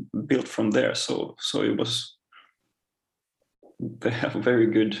and built from there. So it was a very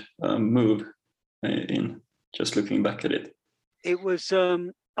good move in just looking back at it. It was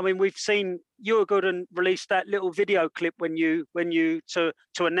I mean, we've seen Djurgården release that little video clip when you to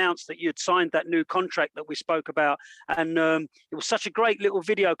announce that you'd signed that new contract that we spoke about, and it was such a great little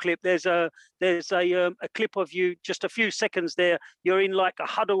video clip. There's a clip of you, just a few seconds there. You're in like a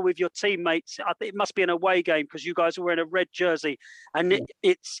huddle with your teammates. I think it must be an away game because you guys are wearing a red jersey, and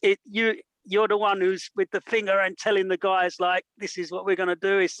you're the one who's with the finger and telling the guys like, this is what we're going to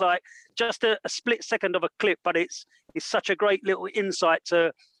do. It's like just a split second of a clip, but it's such a great little insight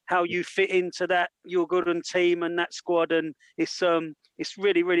to how you fit into that Djurgården team and that squad. And it's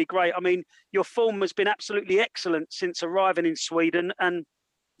really, really great. I mean, your form has been absolutely excellent since arriving in Sweden, and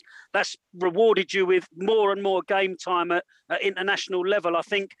that's rewarded you with more and more game time at international level. I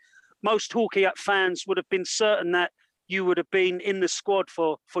think most Hockey fans would have been certain that you would have been in the squad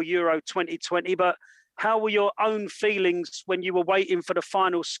for Euro 2020, but how were your own feelings when you were waiting for the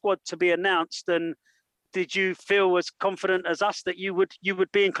final squad to be announced? And did you feel as confident as us that you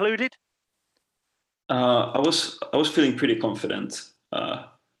would be included? I was feeling pretty confident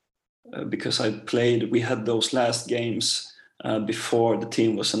because we had those last games before the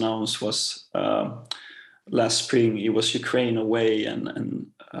team was announced. Was last spring. It was Ukraine away, and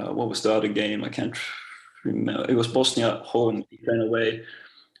what was the other game? I can't remember. It was Bosnia home, Ukraine away.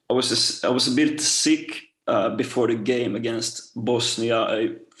 I was a bit sick before the game against Bosnia.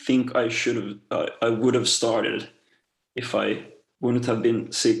 I think I would have started if I wouldn't have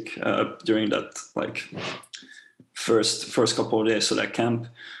been sick during that first couple of days of that camp.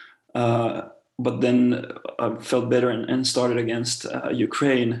 But then I felt better and started against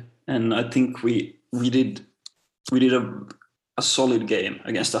Ukraine, and I think we did a solid game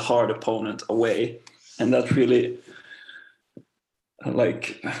against a hard opponent away, and that really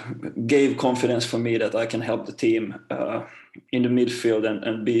gave confidence for me that I can help the team in the midfield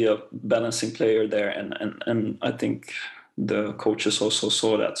and be a balancing player there, and I think the coaches also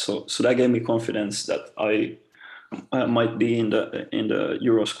saw that, so that gave me confidence that I might be in the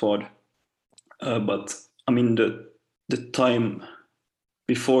Euro squad. But I mean the time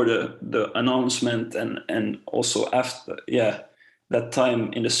before the announcement and also after, that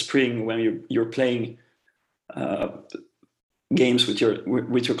time in the spring when you're playing games with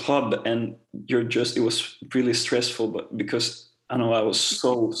your club, and it was really stressful, but because I was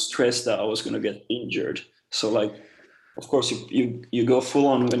so stressed that I was going to get injured. So of course you go full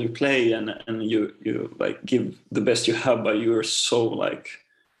on when you play and you give the best you have, but you're so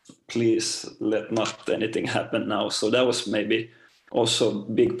please let not anything happen now. So that was maybe also a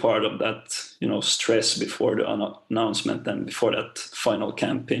big part of that, stress before the announcement and before that final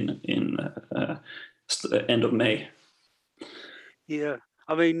camp in end of May. Yeah,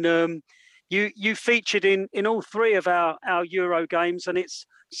 I mean, you featured in all three of our Euro games, and it's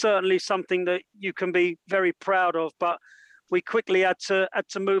certainly something that you can be very proud of. But we quickly had to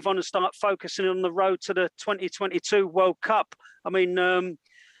move on and start focusing on the road to the 2022 World Cup. I mean,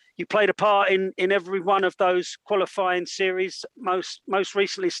 you played a part in every one of those qualifying series, most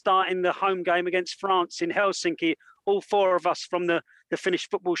recently starting the home game against France in Helsinki. All four of us from the Finnish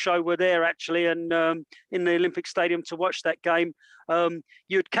football show were there actually, and in the Olympic Stadium to watch that game.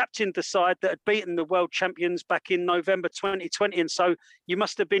 You had captained the side that had beaten the world champions back in November 2020, and so you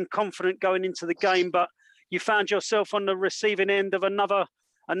must have been confident going into the game, but you found yourself on the receiving end of another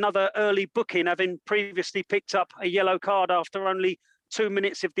early booking, having previously picked up a yellow card after only 2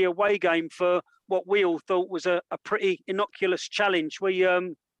 minutes of the away game for what we all thought was a pretty innocuous challenge. We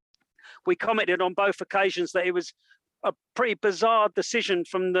commented on both occasions that it was a pretty bizarre decision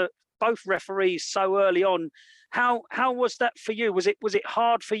from both referees so early on. How was that for you? Was it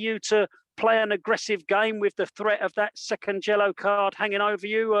hard for you to play an aggressive game with the threat of that second yellow card hanging over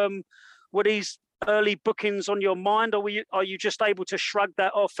you? Were these early bookings on your mind, or are you just able to shrug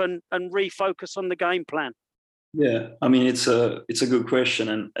that off and refocus on the game plan? Yeah, I mean it's a good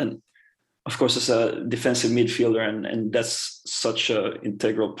question, and of course as a defensive midfielder, and that's such an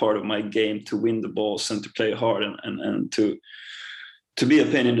integral part of my game, to win the balls and to play hard and to be a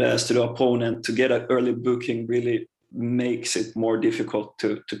pain in the ass to the opponent. To get an early booking really makes it more difficult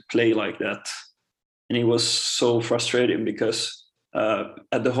to play like that, and it was so frustrating because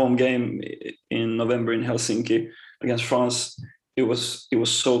at the home game in November in Helsinki against France, it was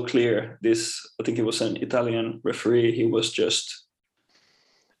so clear. I think it was an Italian referee. He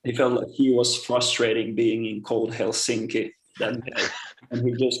felt like he was frustrating being in cold Helsinki that day, and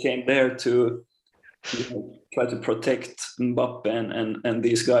he just came there to try to protect Mbappe and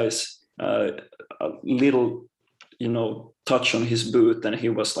these guys. A little, touch on his boot, and he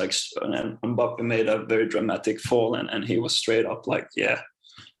was like, and Mbappe made a very dramatic fall, and he was straight up like,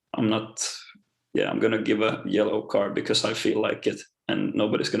 I'm going to give a yellow card because I feel like it, and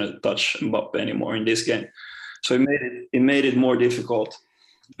nobody's going to touch Mbappe anymore in this game. So it made it more difficult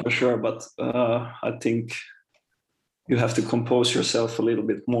for sure. But I think you have to compose yourself a little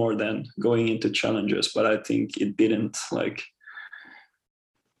bit more than going into challenges. But I think it didn't like,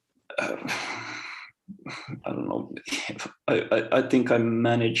 I don't know. I think I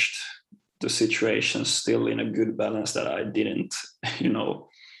managed the situation still in a good balance, that I didn't,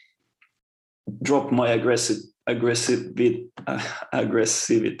 drop my aggressivity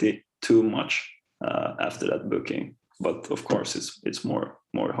too much after that booking. But of course, it's more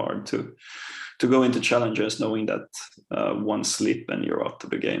hard to go into challenges knowing that one slip and you're out of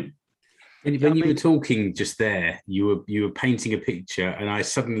the game. When you were talking just there, you were painting a picture, and I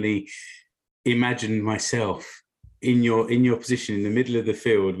suddenly imagined myself in your position in the middle of the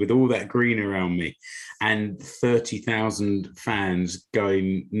field with all that green around me and 30,000 fans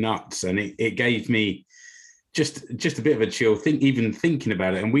going nuts, and it gave me just a bit of a chill. Even thinking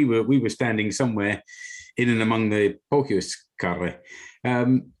about it, and we were standing somewhere in and among the Pohjois-Karre.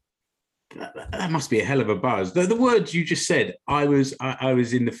 That must be a hell of a buzz. The words you just said, I was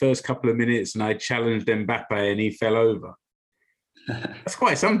in the first couple of minutes and I challenged Mbappe and he fell over. That's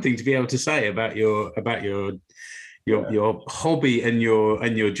quite something to be able to say about your hobby and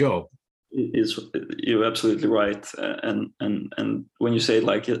your job. You're absolutely right, and when you say it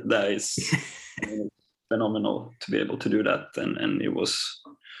like that, it's phenomenal to be able to do that, and it was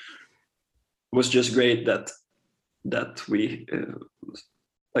just great that we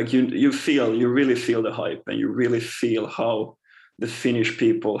like you really feel the hype, and you really feel how the Finnish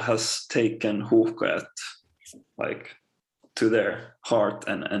people has taken Huuhkajat like to their heart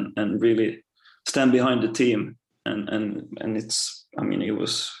and really stand behind the team, and it's, I mean, it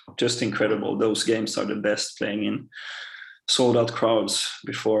was just incredible. Those games are the best, playing in sold out crowds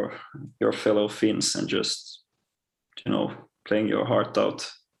before your fellow Finns and just playing your heart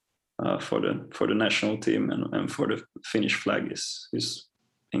out for the national team and for the Finnish flag is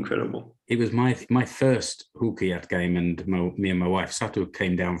incredible. It was my first Huuhkajat game, and me and my wife Satu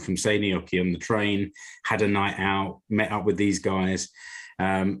came down from Seinäjoki on the train, had a night out, met up with these guys,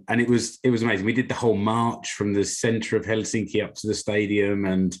 and it was amazing. We did the whole march from the centre of Helsinki up to the stadium,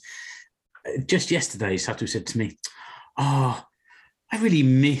 and just yesterday Satu said to me, I really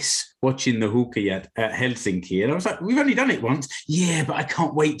miss watching the Huuhkajat at Helsinki. And I was like, we've only done it once. Yeah, but I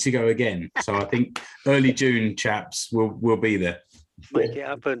can't wait to go again. So I think early June, chaps, we'll be there. Make it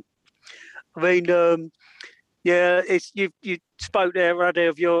happen. I mean, it's you spoke there, Rade,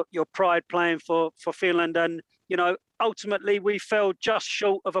 of your pride playing for Finland, and ultimately we fell just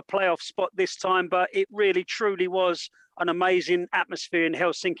short of a playoff spot this time, but it really truly was an amazing atmosphere in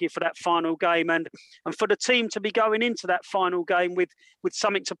Helsinki for that final game, and for the team to be going into that final game with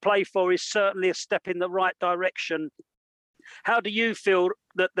something to play for is certainly a step in the right direction. How do you feel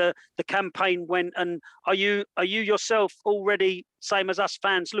that the campaign went, and are you yourself already, same as us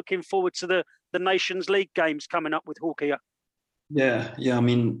fans, looking forward to the Nations League games coming up with Huuhkajat? Yeah. I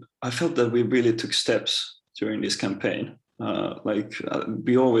mean, I felt that we really took steps during this campaign.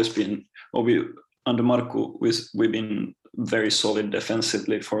 We always been, under Markku, we've been very solid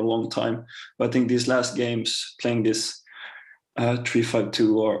defensively for a long time. But I think these last games, playing this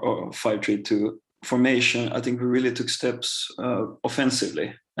 3-5-2 or 5-3-2 formation, I think we really took steps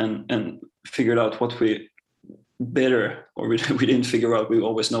offensively and figured out what we better, or we didn't figure out. We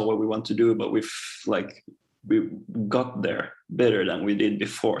always know what we want to do, but we got there better than we did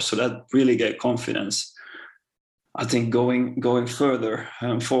before. So that really gave confidence, I think, going further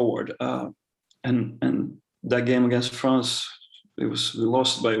forward. And that game against France, we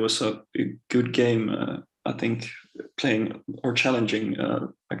lost, but it was a good game. I think playing or challenging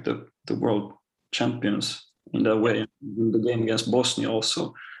like the world champions in that way. In the game against Bosnia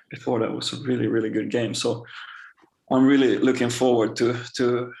also, before that, was a really, really good game. So I'm really looking forward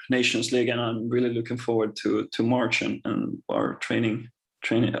to Nations League, and I'm really looking forward to March and our training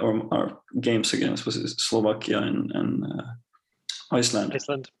or our games against Slovakia and Iceland.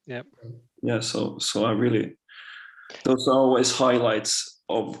 Yeah. So I really, those are always highlights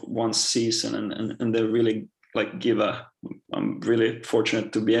of one season, and they really I'm really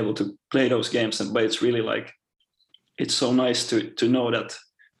fortunate to be able to play those games, but it's really like it's so nice to know that.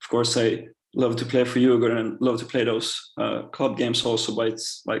 Of course, I love to play for Djurgården and love to play those club games also, but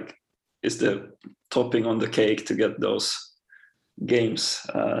it's like it's the topping on the cake to get those games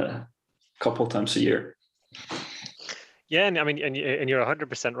a couple times a year. Yeah, and I mean, and you're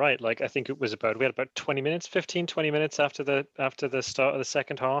 100% right. Like, I think it was we had about 20 minutes after the start of the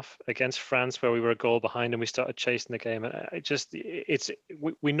second half against France, where we were a goal behind and we started chasing the game. And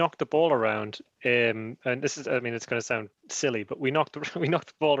we knocked the ball around. And this is, I mean, it's going to sound silly, but we knocked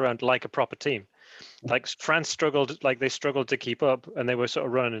the ball around like a proper team. Like France struggled to keep up, and they were sort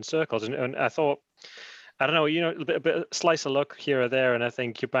of running in circles. And I thought, I don't know, a bit of slice of luck here or there, and I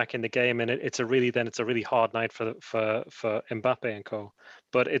think you're back in the game, and it's a really hard night for Mbappe and co.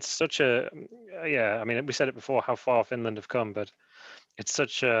 But it's such a, I mean, we said it before how far Finland have come, but it's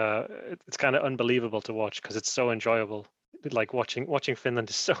it's kind of unbelievable to watch because it's so enjoyable. Like watching Finland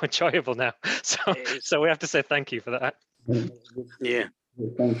is so enjoyable now. So we have to say thank you for that. Yeah.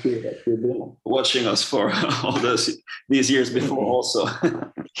 Thank you that you've been watching us for all these years before also.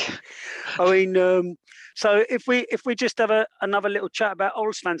 I mean, so if we just have another little chat about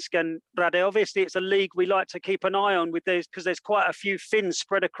Allsvenskan, Rade, obviously it's a league we like to keep an eye on with these because there's quite a few Finns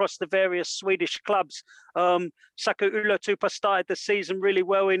spread across the various Swedish clubs. Saku Ylötupa started the season really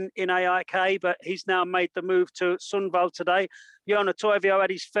well in AIK, but he's now made the move to Sundvall today. Joona Toivio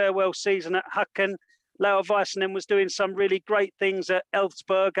had his farewell season at Häcken. Leo Väisänen was doing some really great things at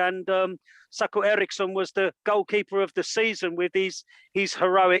Elfsborg, and Saku Eriksson was the goalkeeper of the season with his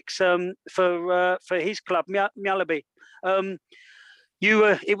heroics for his club, Mjällby.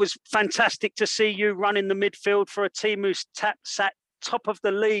 It was fantastic to see you running the midfield for a team who's sat top of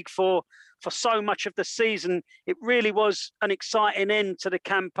the league for so much of the season. It really was an exciting end to the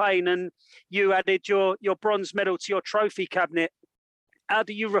campaign, and you added your bronze medal to your trophy cabinet. How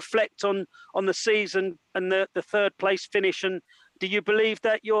do you reflect on the season and the third place finish? And do you believe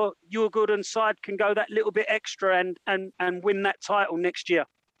that your Djurgården side can go that little bit extra and win that title next year?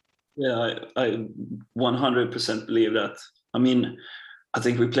 Yeah, I 100% believe that. I mean, I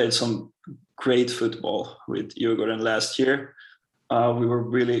think we played some great football with Djurgården last year. We were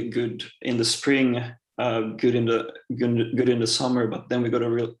really good in the spring, good in the summer, but then we got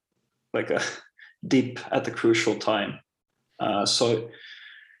a dip at the crucial time. So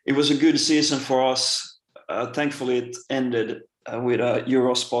it was a good season for us. Thankfully, it ended with a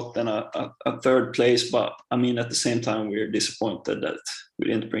Euro spot and a third place. But I mean, at the same time, we're disappointed that we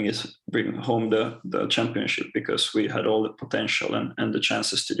didn't bring home the championship because we had all the potential and the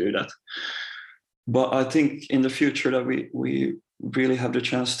chances to do that. But I think in the future that we really have the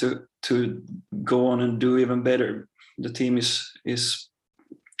chance to go on and do even better. The team is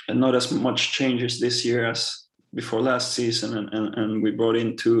not as much changes this year as before last season, and we brought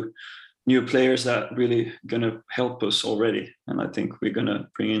in 2 new players that really gonna help us already, and I think we're gonna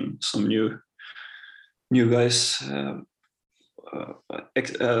bring in some new guys,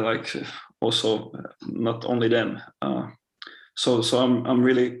 like also not only them. So I'm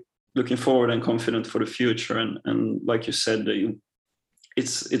really looking forward and confident for the future, and like you said,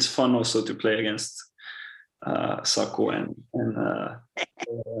 it's fun also to play against Saku and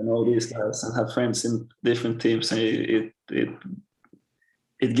all these guys and have friends in different teams, and it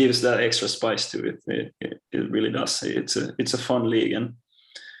gives that extra spice to it. It really does. It's a fun league, and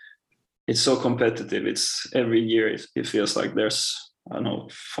it's so competitive. It's every year it feels like there's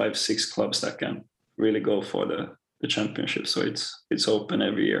 5-6 clubs that can really go for the championship. So it's open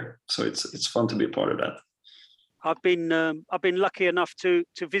every year. So it's fun to be part of that. I've been lucky enough to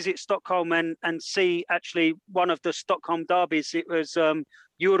visit Stockholm and see actually one of the Stockholm derbies. It was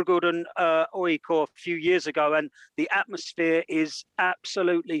Djurgården AIK a few years ago, and the atmosphere is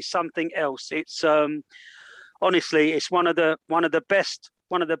absolutely something else. It's honestly, it's one of the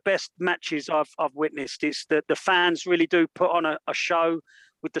best matches I've witnessed. It's the fans really do put on a show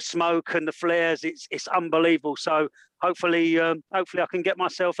with the smoke and the flares. It's unbelievable. So hopefully I can get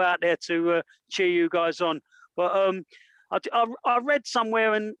myself out there to cheer you guys on. But I read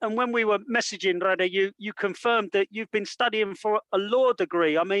somewhere, and when we were messaging, Rade, you confirmed that you've been studying for a law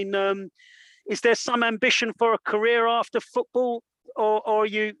degree. I mean, is there some ambition for a career after football, or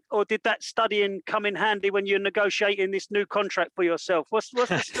did that studying come in handy when you're negotiating this new contract for yourself? What's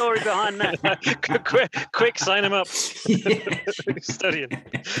the story behind that? quick, sign him up. Studying.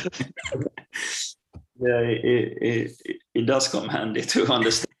 Yeah, it does come handy to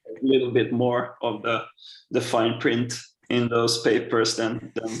understand a little bit more of the fine print in those papers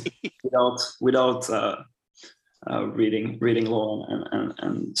than without reading law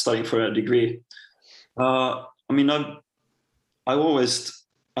and studying for a degree. I mean, I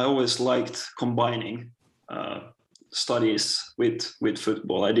always liked combining studies with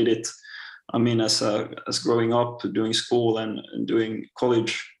football. I did it, I mean, as growing up, doing school and doing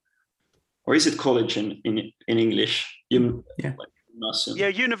college, or is it college in English? Yeah. Yeah,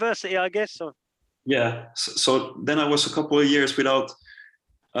 university, I guess. So. Yeah. So then I was a couple of years without.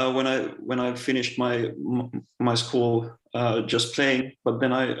 When I finished my school, just playing, but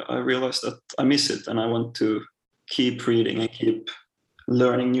then I realized that I miss it, and I want to keep reading and keep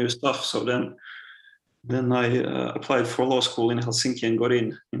learning new stuff. So then I applied for law school in Helsinki and got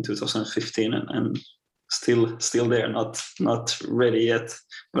in 2015, and still there, not ready yet,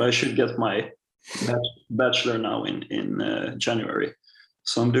 but I should get my bachelor now in January.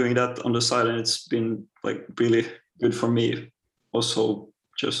 So I'm doing that on the side, and it's been like really good for me. Also,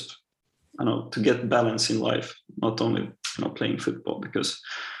 just to get balance in life, not only playing football, because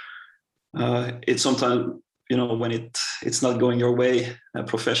it's sometimes when it's not going your way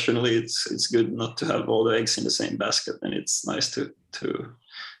professionally, it's good not to have all the eggs in the same basket, and it's nice to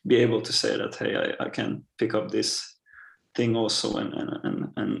be able to say that, hey, I can pick up this thing also,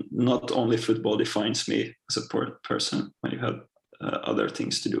 and not only football defines me as a person, when you have other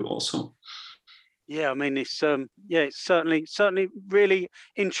things to do also. Yeah, I mean, it's certainly really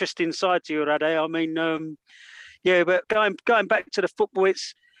interesting side to you, Rade. I mean, yeah, but going back to the football,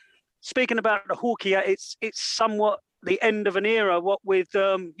 it's speaking about the hockey. It's somewhat the end of an era. What with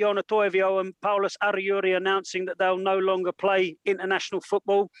Joona Toivio and Paulus Arjuri announcing that they'll no longer play international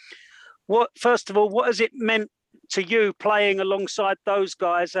football. First of all, what has it meant to you playing alongside those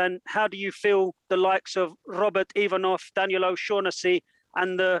guys, and how do you feel the likes of Robert Ivanov, Daniel O'Shaughnessy,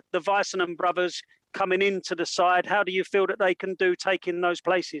 and the Väisänen brothers coming into the side? How do you feel that they can take in those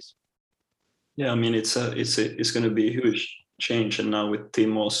places? Yeah, I mean, it's going to be a huge change, and now with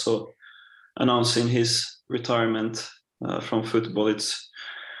Tim also announcing his retirement from football,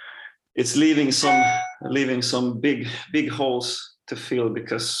 it's leaving some big holes to fill,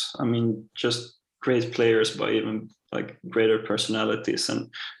 because I mean, just great players, but even like greater personalities and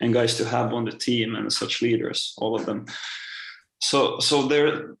guys to have on the team, and such leaders, all of them. So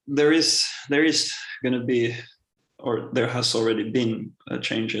there is going to be, or there has already been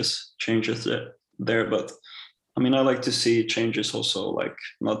changes there, but I mean, I like to see changes also, like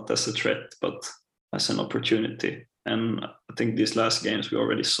not as a threat, but as an opportunity. And I think these last games we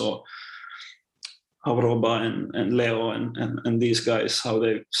already saw Avroba and Leo and these guys, how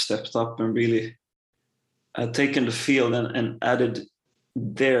they stepped up and really taken the field and added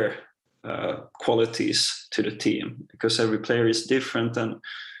their qualities to the team, because every player is different,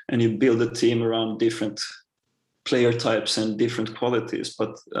 and you build a team around different player types and different qualities.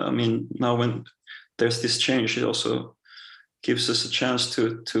 But I mean, now when there's this change, it also gives us a chance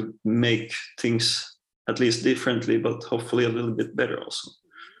to make things at least differently, but hopefully a little bit better also.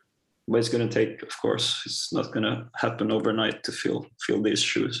 But it's going to take, of course, it's not going to happen overnight to fill these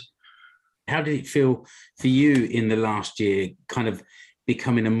shoes. How did it feel for you in the last year, kind of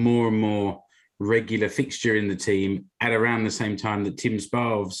becoming a more and more regular fixture in the team at around the same time that Tim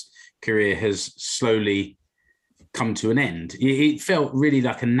Spav's career has slowly come to an end? It felt really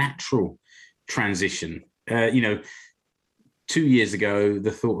like a natural transition. 2 years ago,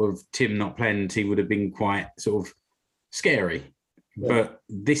 the thought of Tim not playing the team would have been quite sort of scary. Yeah. But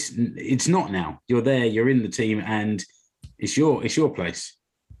it's not now. You're there, you're in the team, and it's your place.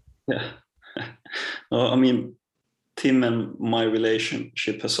 Yeah. Well, I mean, Tim and my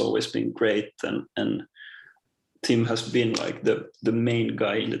relationship has always been great, and Tim has been like the main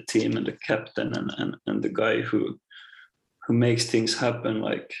guy in the team, and the captain, and the guy who makes things happen,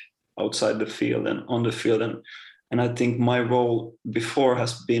 like outside the field and on the field. And I think my role before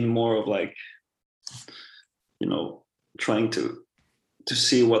has been more of like, trying to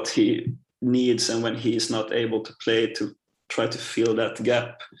see what he needs, and when he is not able to play, to try to fill that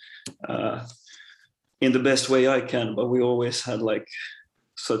gap in the best way I can. But we always had like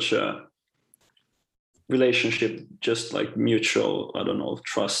such a relationship, just like mutual,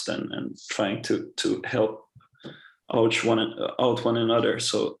 trust and trying to help out one another.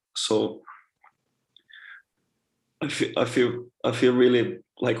 So I feel really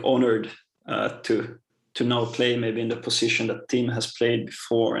like honored to now play maybe in the position that Tim has played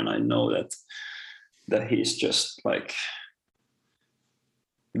before, and I know that he's just like,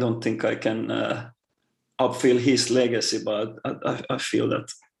 don't think I can upfill his legacy, but I feel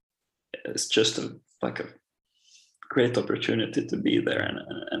that it's just a great opportunity to be there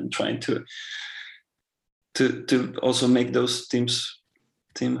and trying to also make those teams.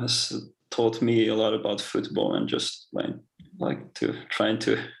 Tim has taught me a lot about football, and just like to trying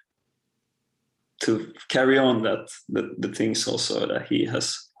to carry on the things also that he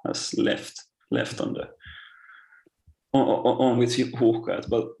has left on with Håkart,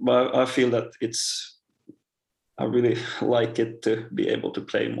 but I feel that I really like it to be able to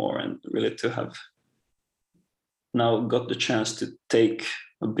play more and really to have now got the chance to take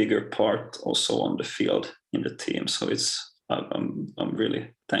a bigger part also on the field in the team. So I'm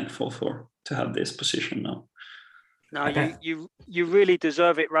really thankful to have this position now. No, you really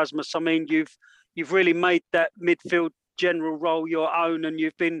deserve it, Rasmus. I mean, you've really made that midfield general role your own, and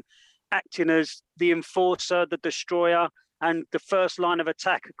you've been acting as the enforcer, the destroyer, and the first line of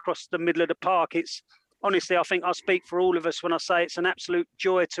attack across the middle of the park. It's honestly, I think I speak for all of us when I say it's an absolute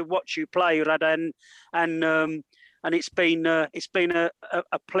joy to watch you play, Radan, and it's been a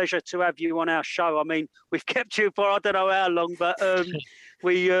pleasure to have you on our show. I mean, we've kept you for I don't know how long, but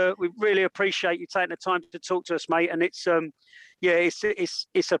we really appreciate you taking the time to talk to us, mate. And it's a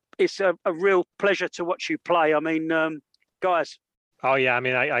real pleasure to watch you play. I mean, guys. Oh yeah, I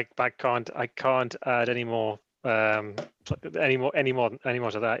mean, I can't add any more to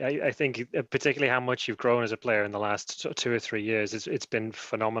that. I think particularly how much you've grown as a player in the last 2 or 3 years, it's been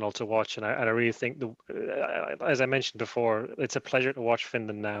phenomenal to watch, and I really think as I mentioned before, it's a pleasure to watch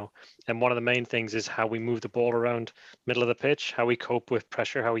Finland now. And one of the main things is how we move the ball around middle of the pitch, how we cope with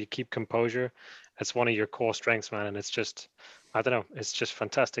pressure, how we keep composure. It's one of your core strengths, man, and it's just, I don't know, it's just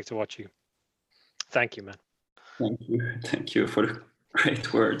fantastic to watch you. Thank you, man. Thank you for the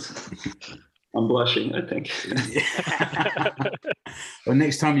great words. I'm blushing, I think. Well,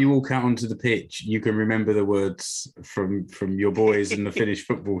 next time you walk out onto the pitch, you can remember the words from your boys in the Finnish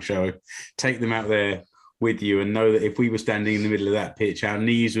football show. Take them out there with you and know that if we were standing in the middle of that pitch, our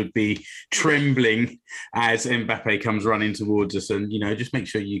knees would be trembling as Mbappe comes running towards us. And, just make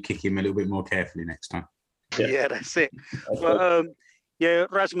sure you kick him a little bit more carefully next time. Yeah, that's it. Well, yeah,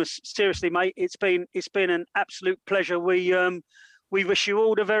 Rasmus, seriously, mate, it's been an absolute pleasure. We wish you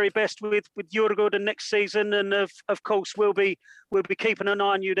all the very best with Djurgården next season, and of course we'll be keeping an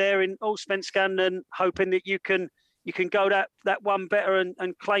eye on you there in Allsvenskan and hoping that you can go that one better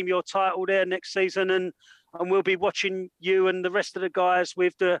and claim your title there next season, and we'll be watching you and the rest of the guys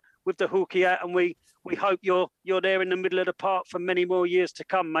with the hockey hat, and we hope you're there in the middle of the park for many more years to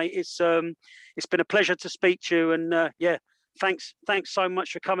come, mate. It's been a pleasure to speak to you, and thanks so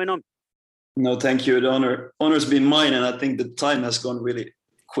much for coming on. No, thank you. The honor's been mine, and I think the time has gone really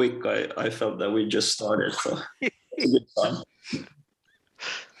quick. I felt that we just started, so it's a good time.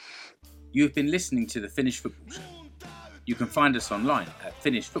 You have been listening to the Finnish Football Show. You can find us online at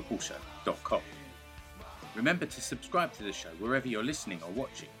finishfootballshow.com. Remember to subscribe to the show wherever you're listening or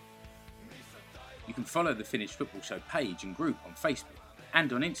watching. You can follow the Finnish Football Show page and group on Facebook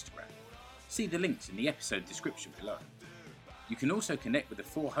and on Instagram. See the links in the episode description below. You can also connect with the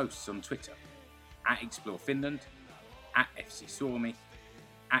 4 hosts on Twitter, @Explore Finland, @FC Suomi,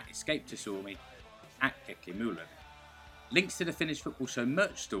 @Escape to Suomi, @Kekli Mulen. Links to the Finnish Football Show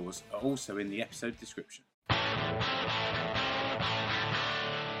merch stores are also in the episode description.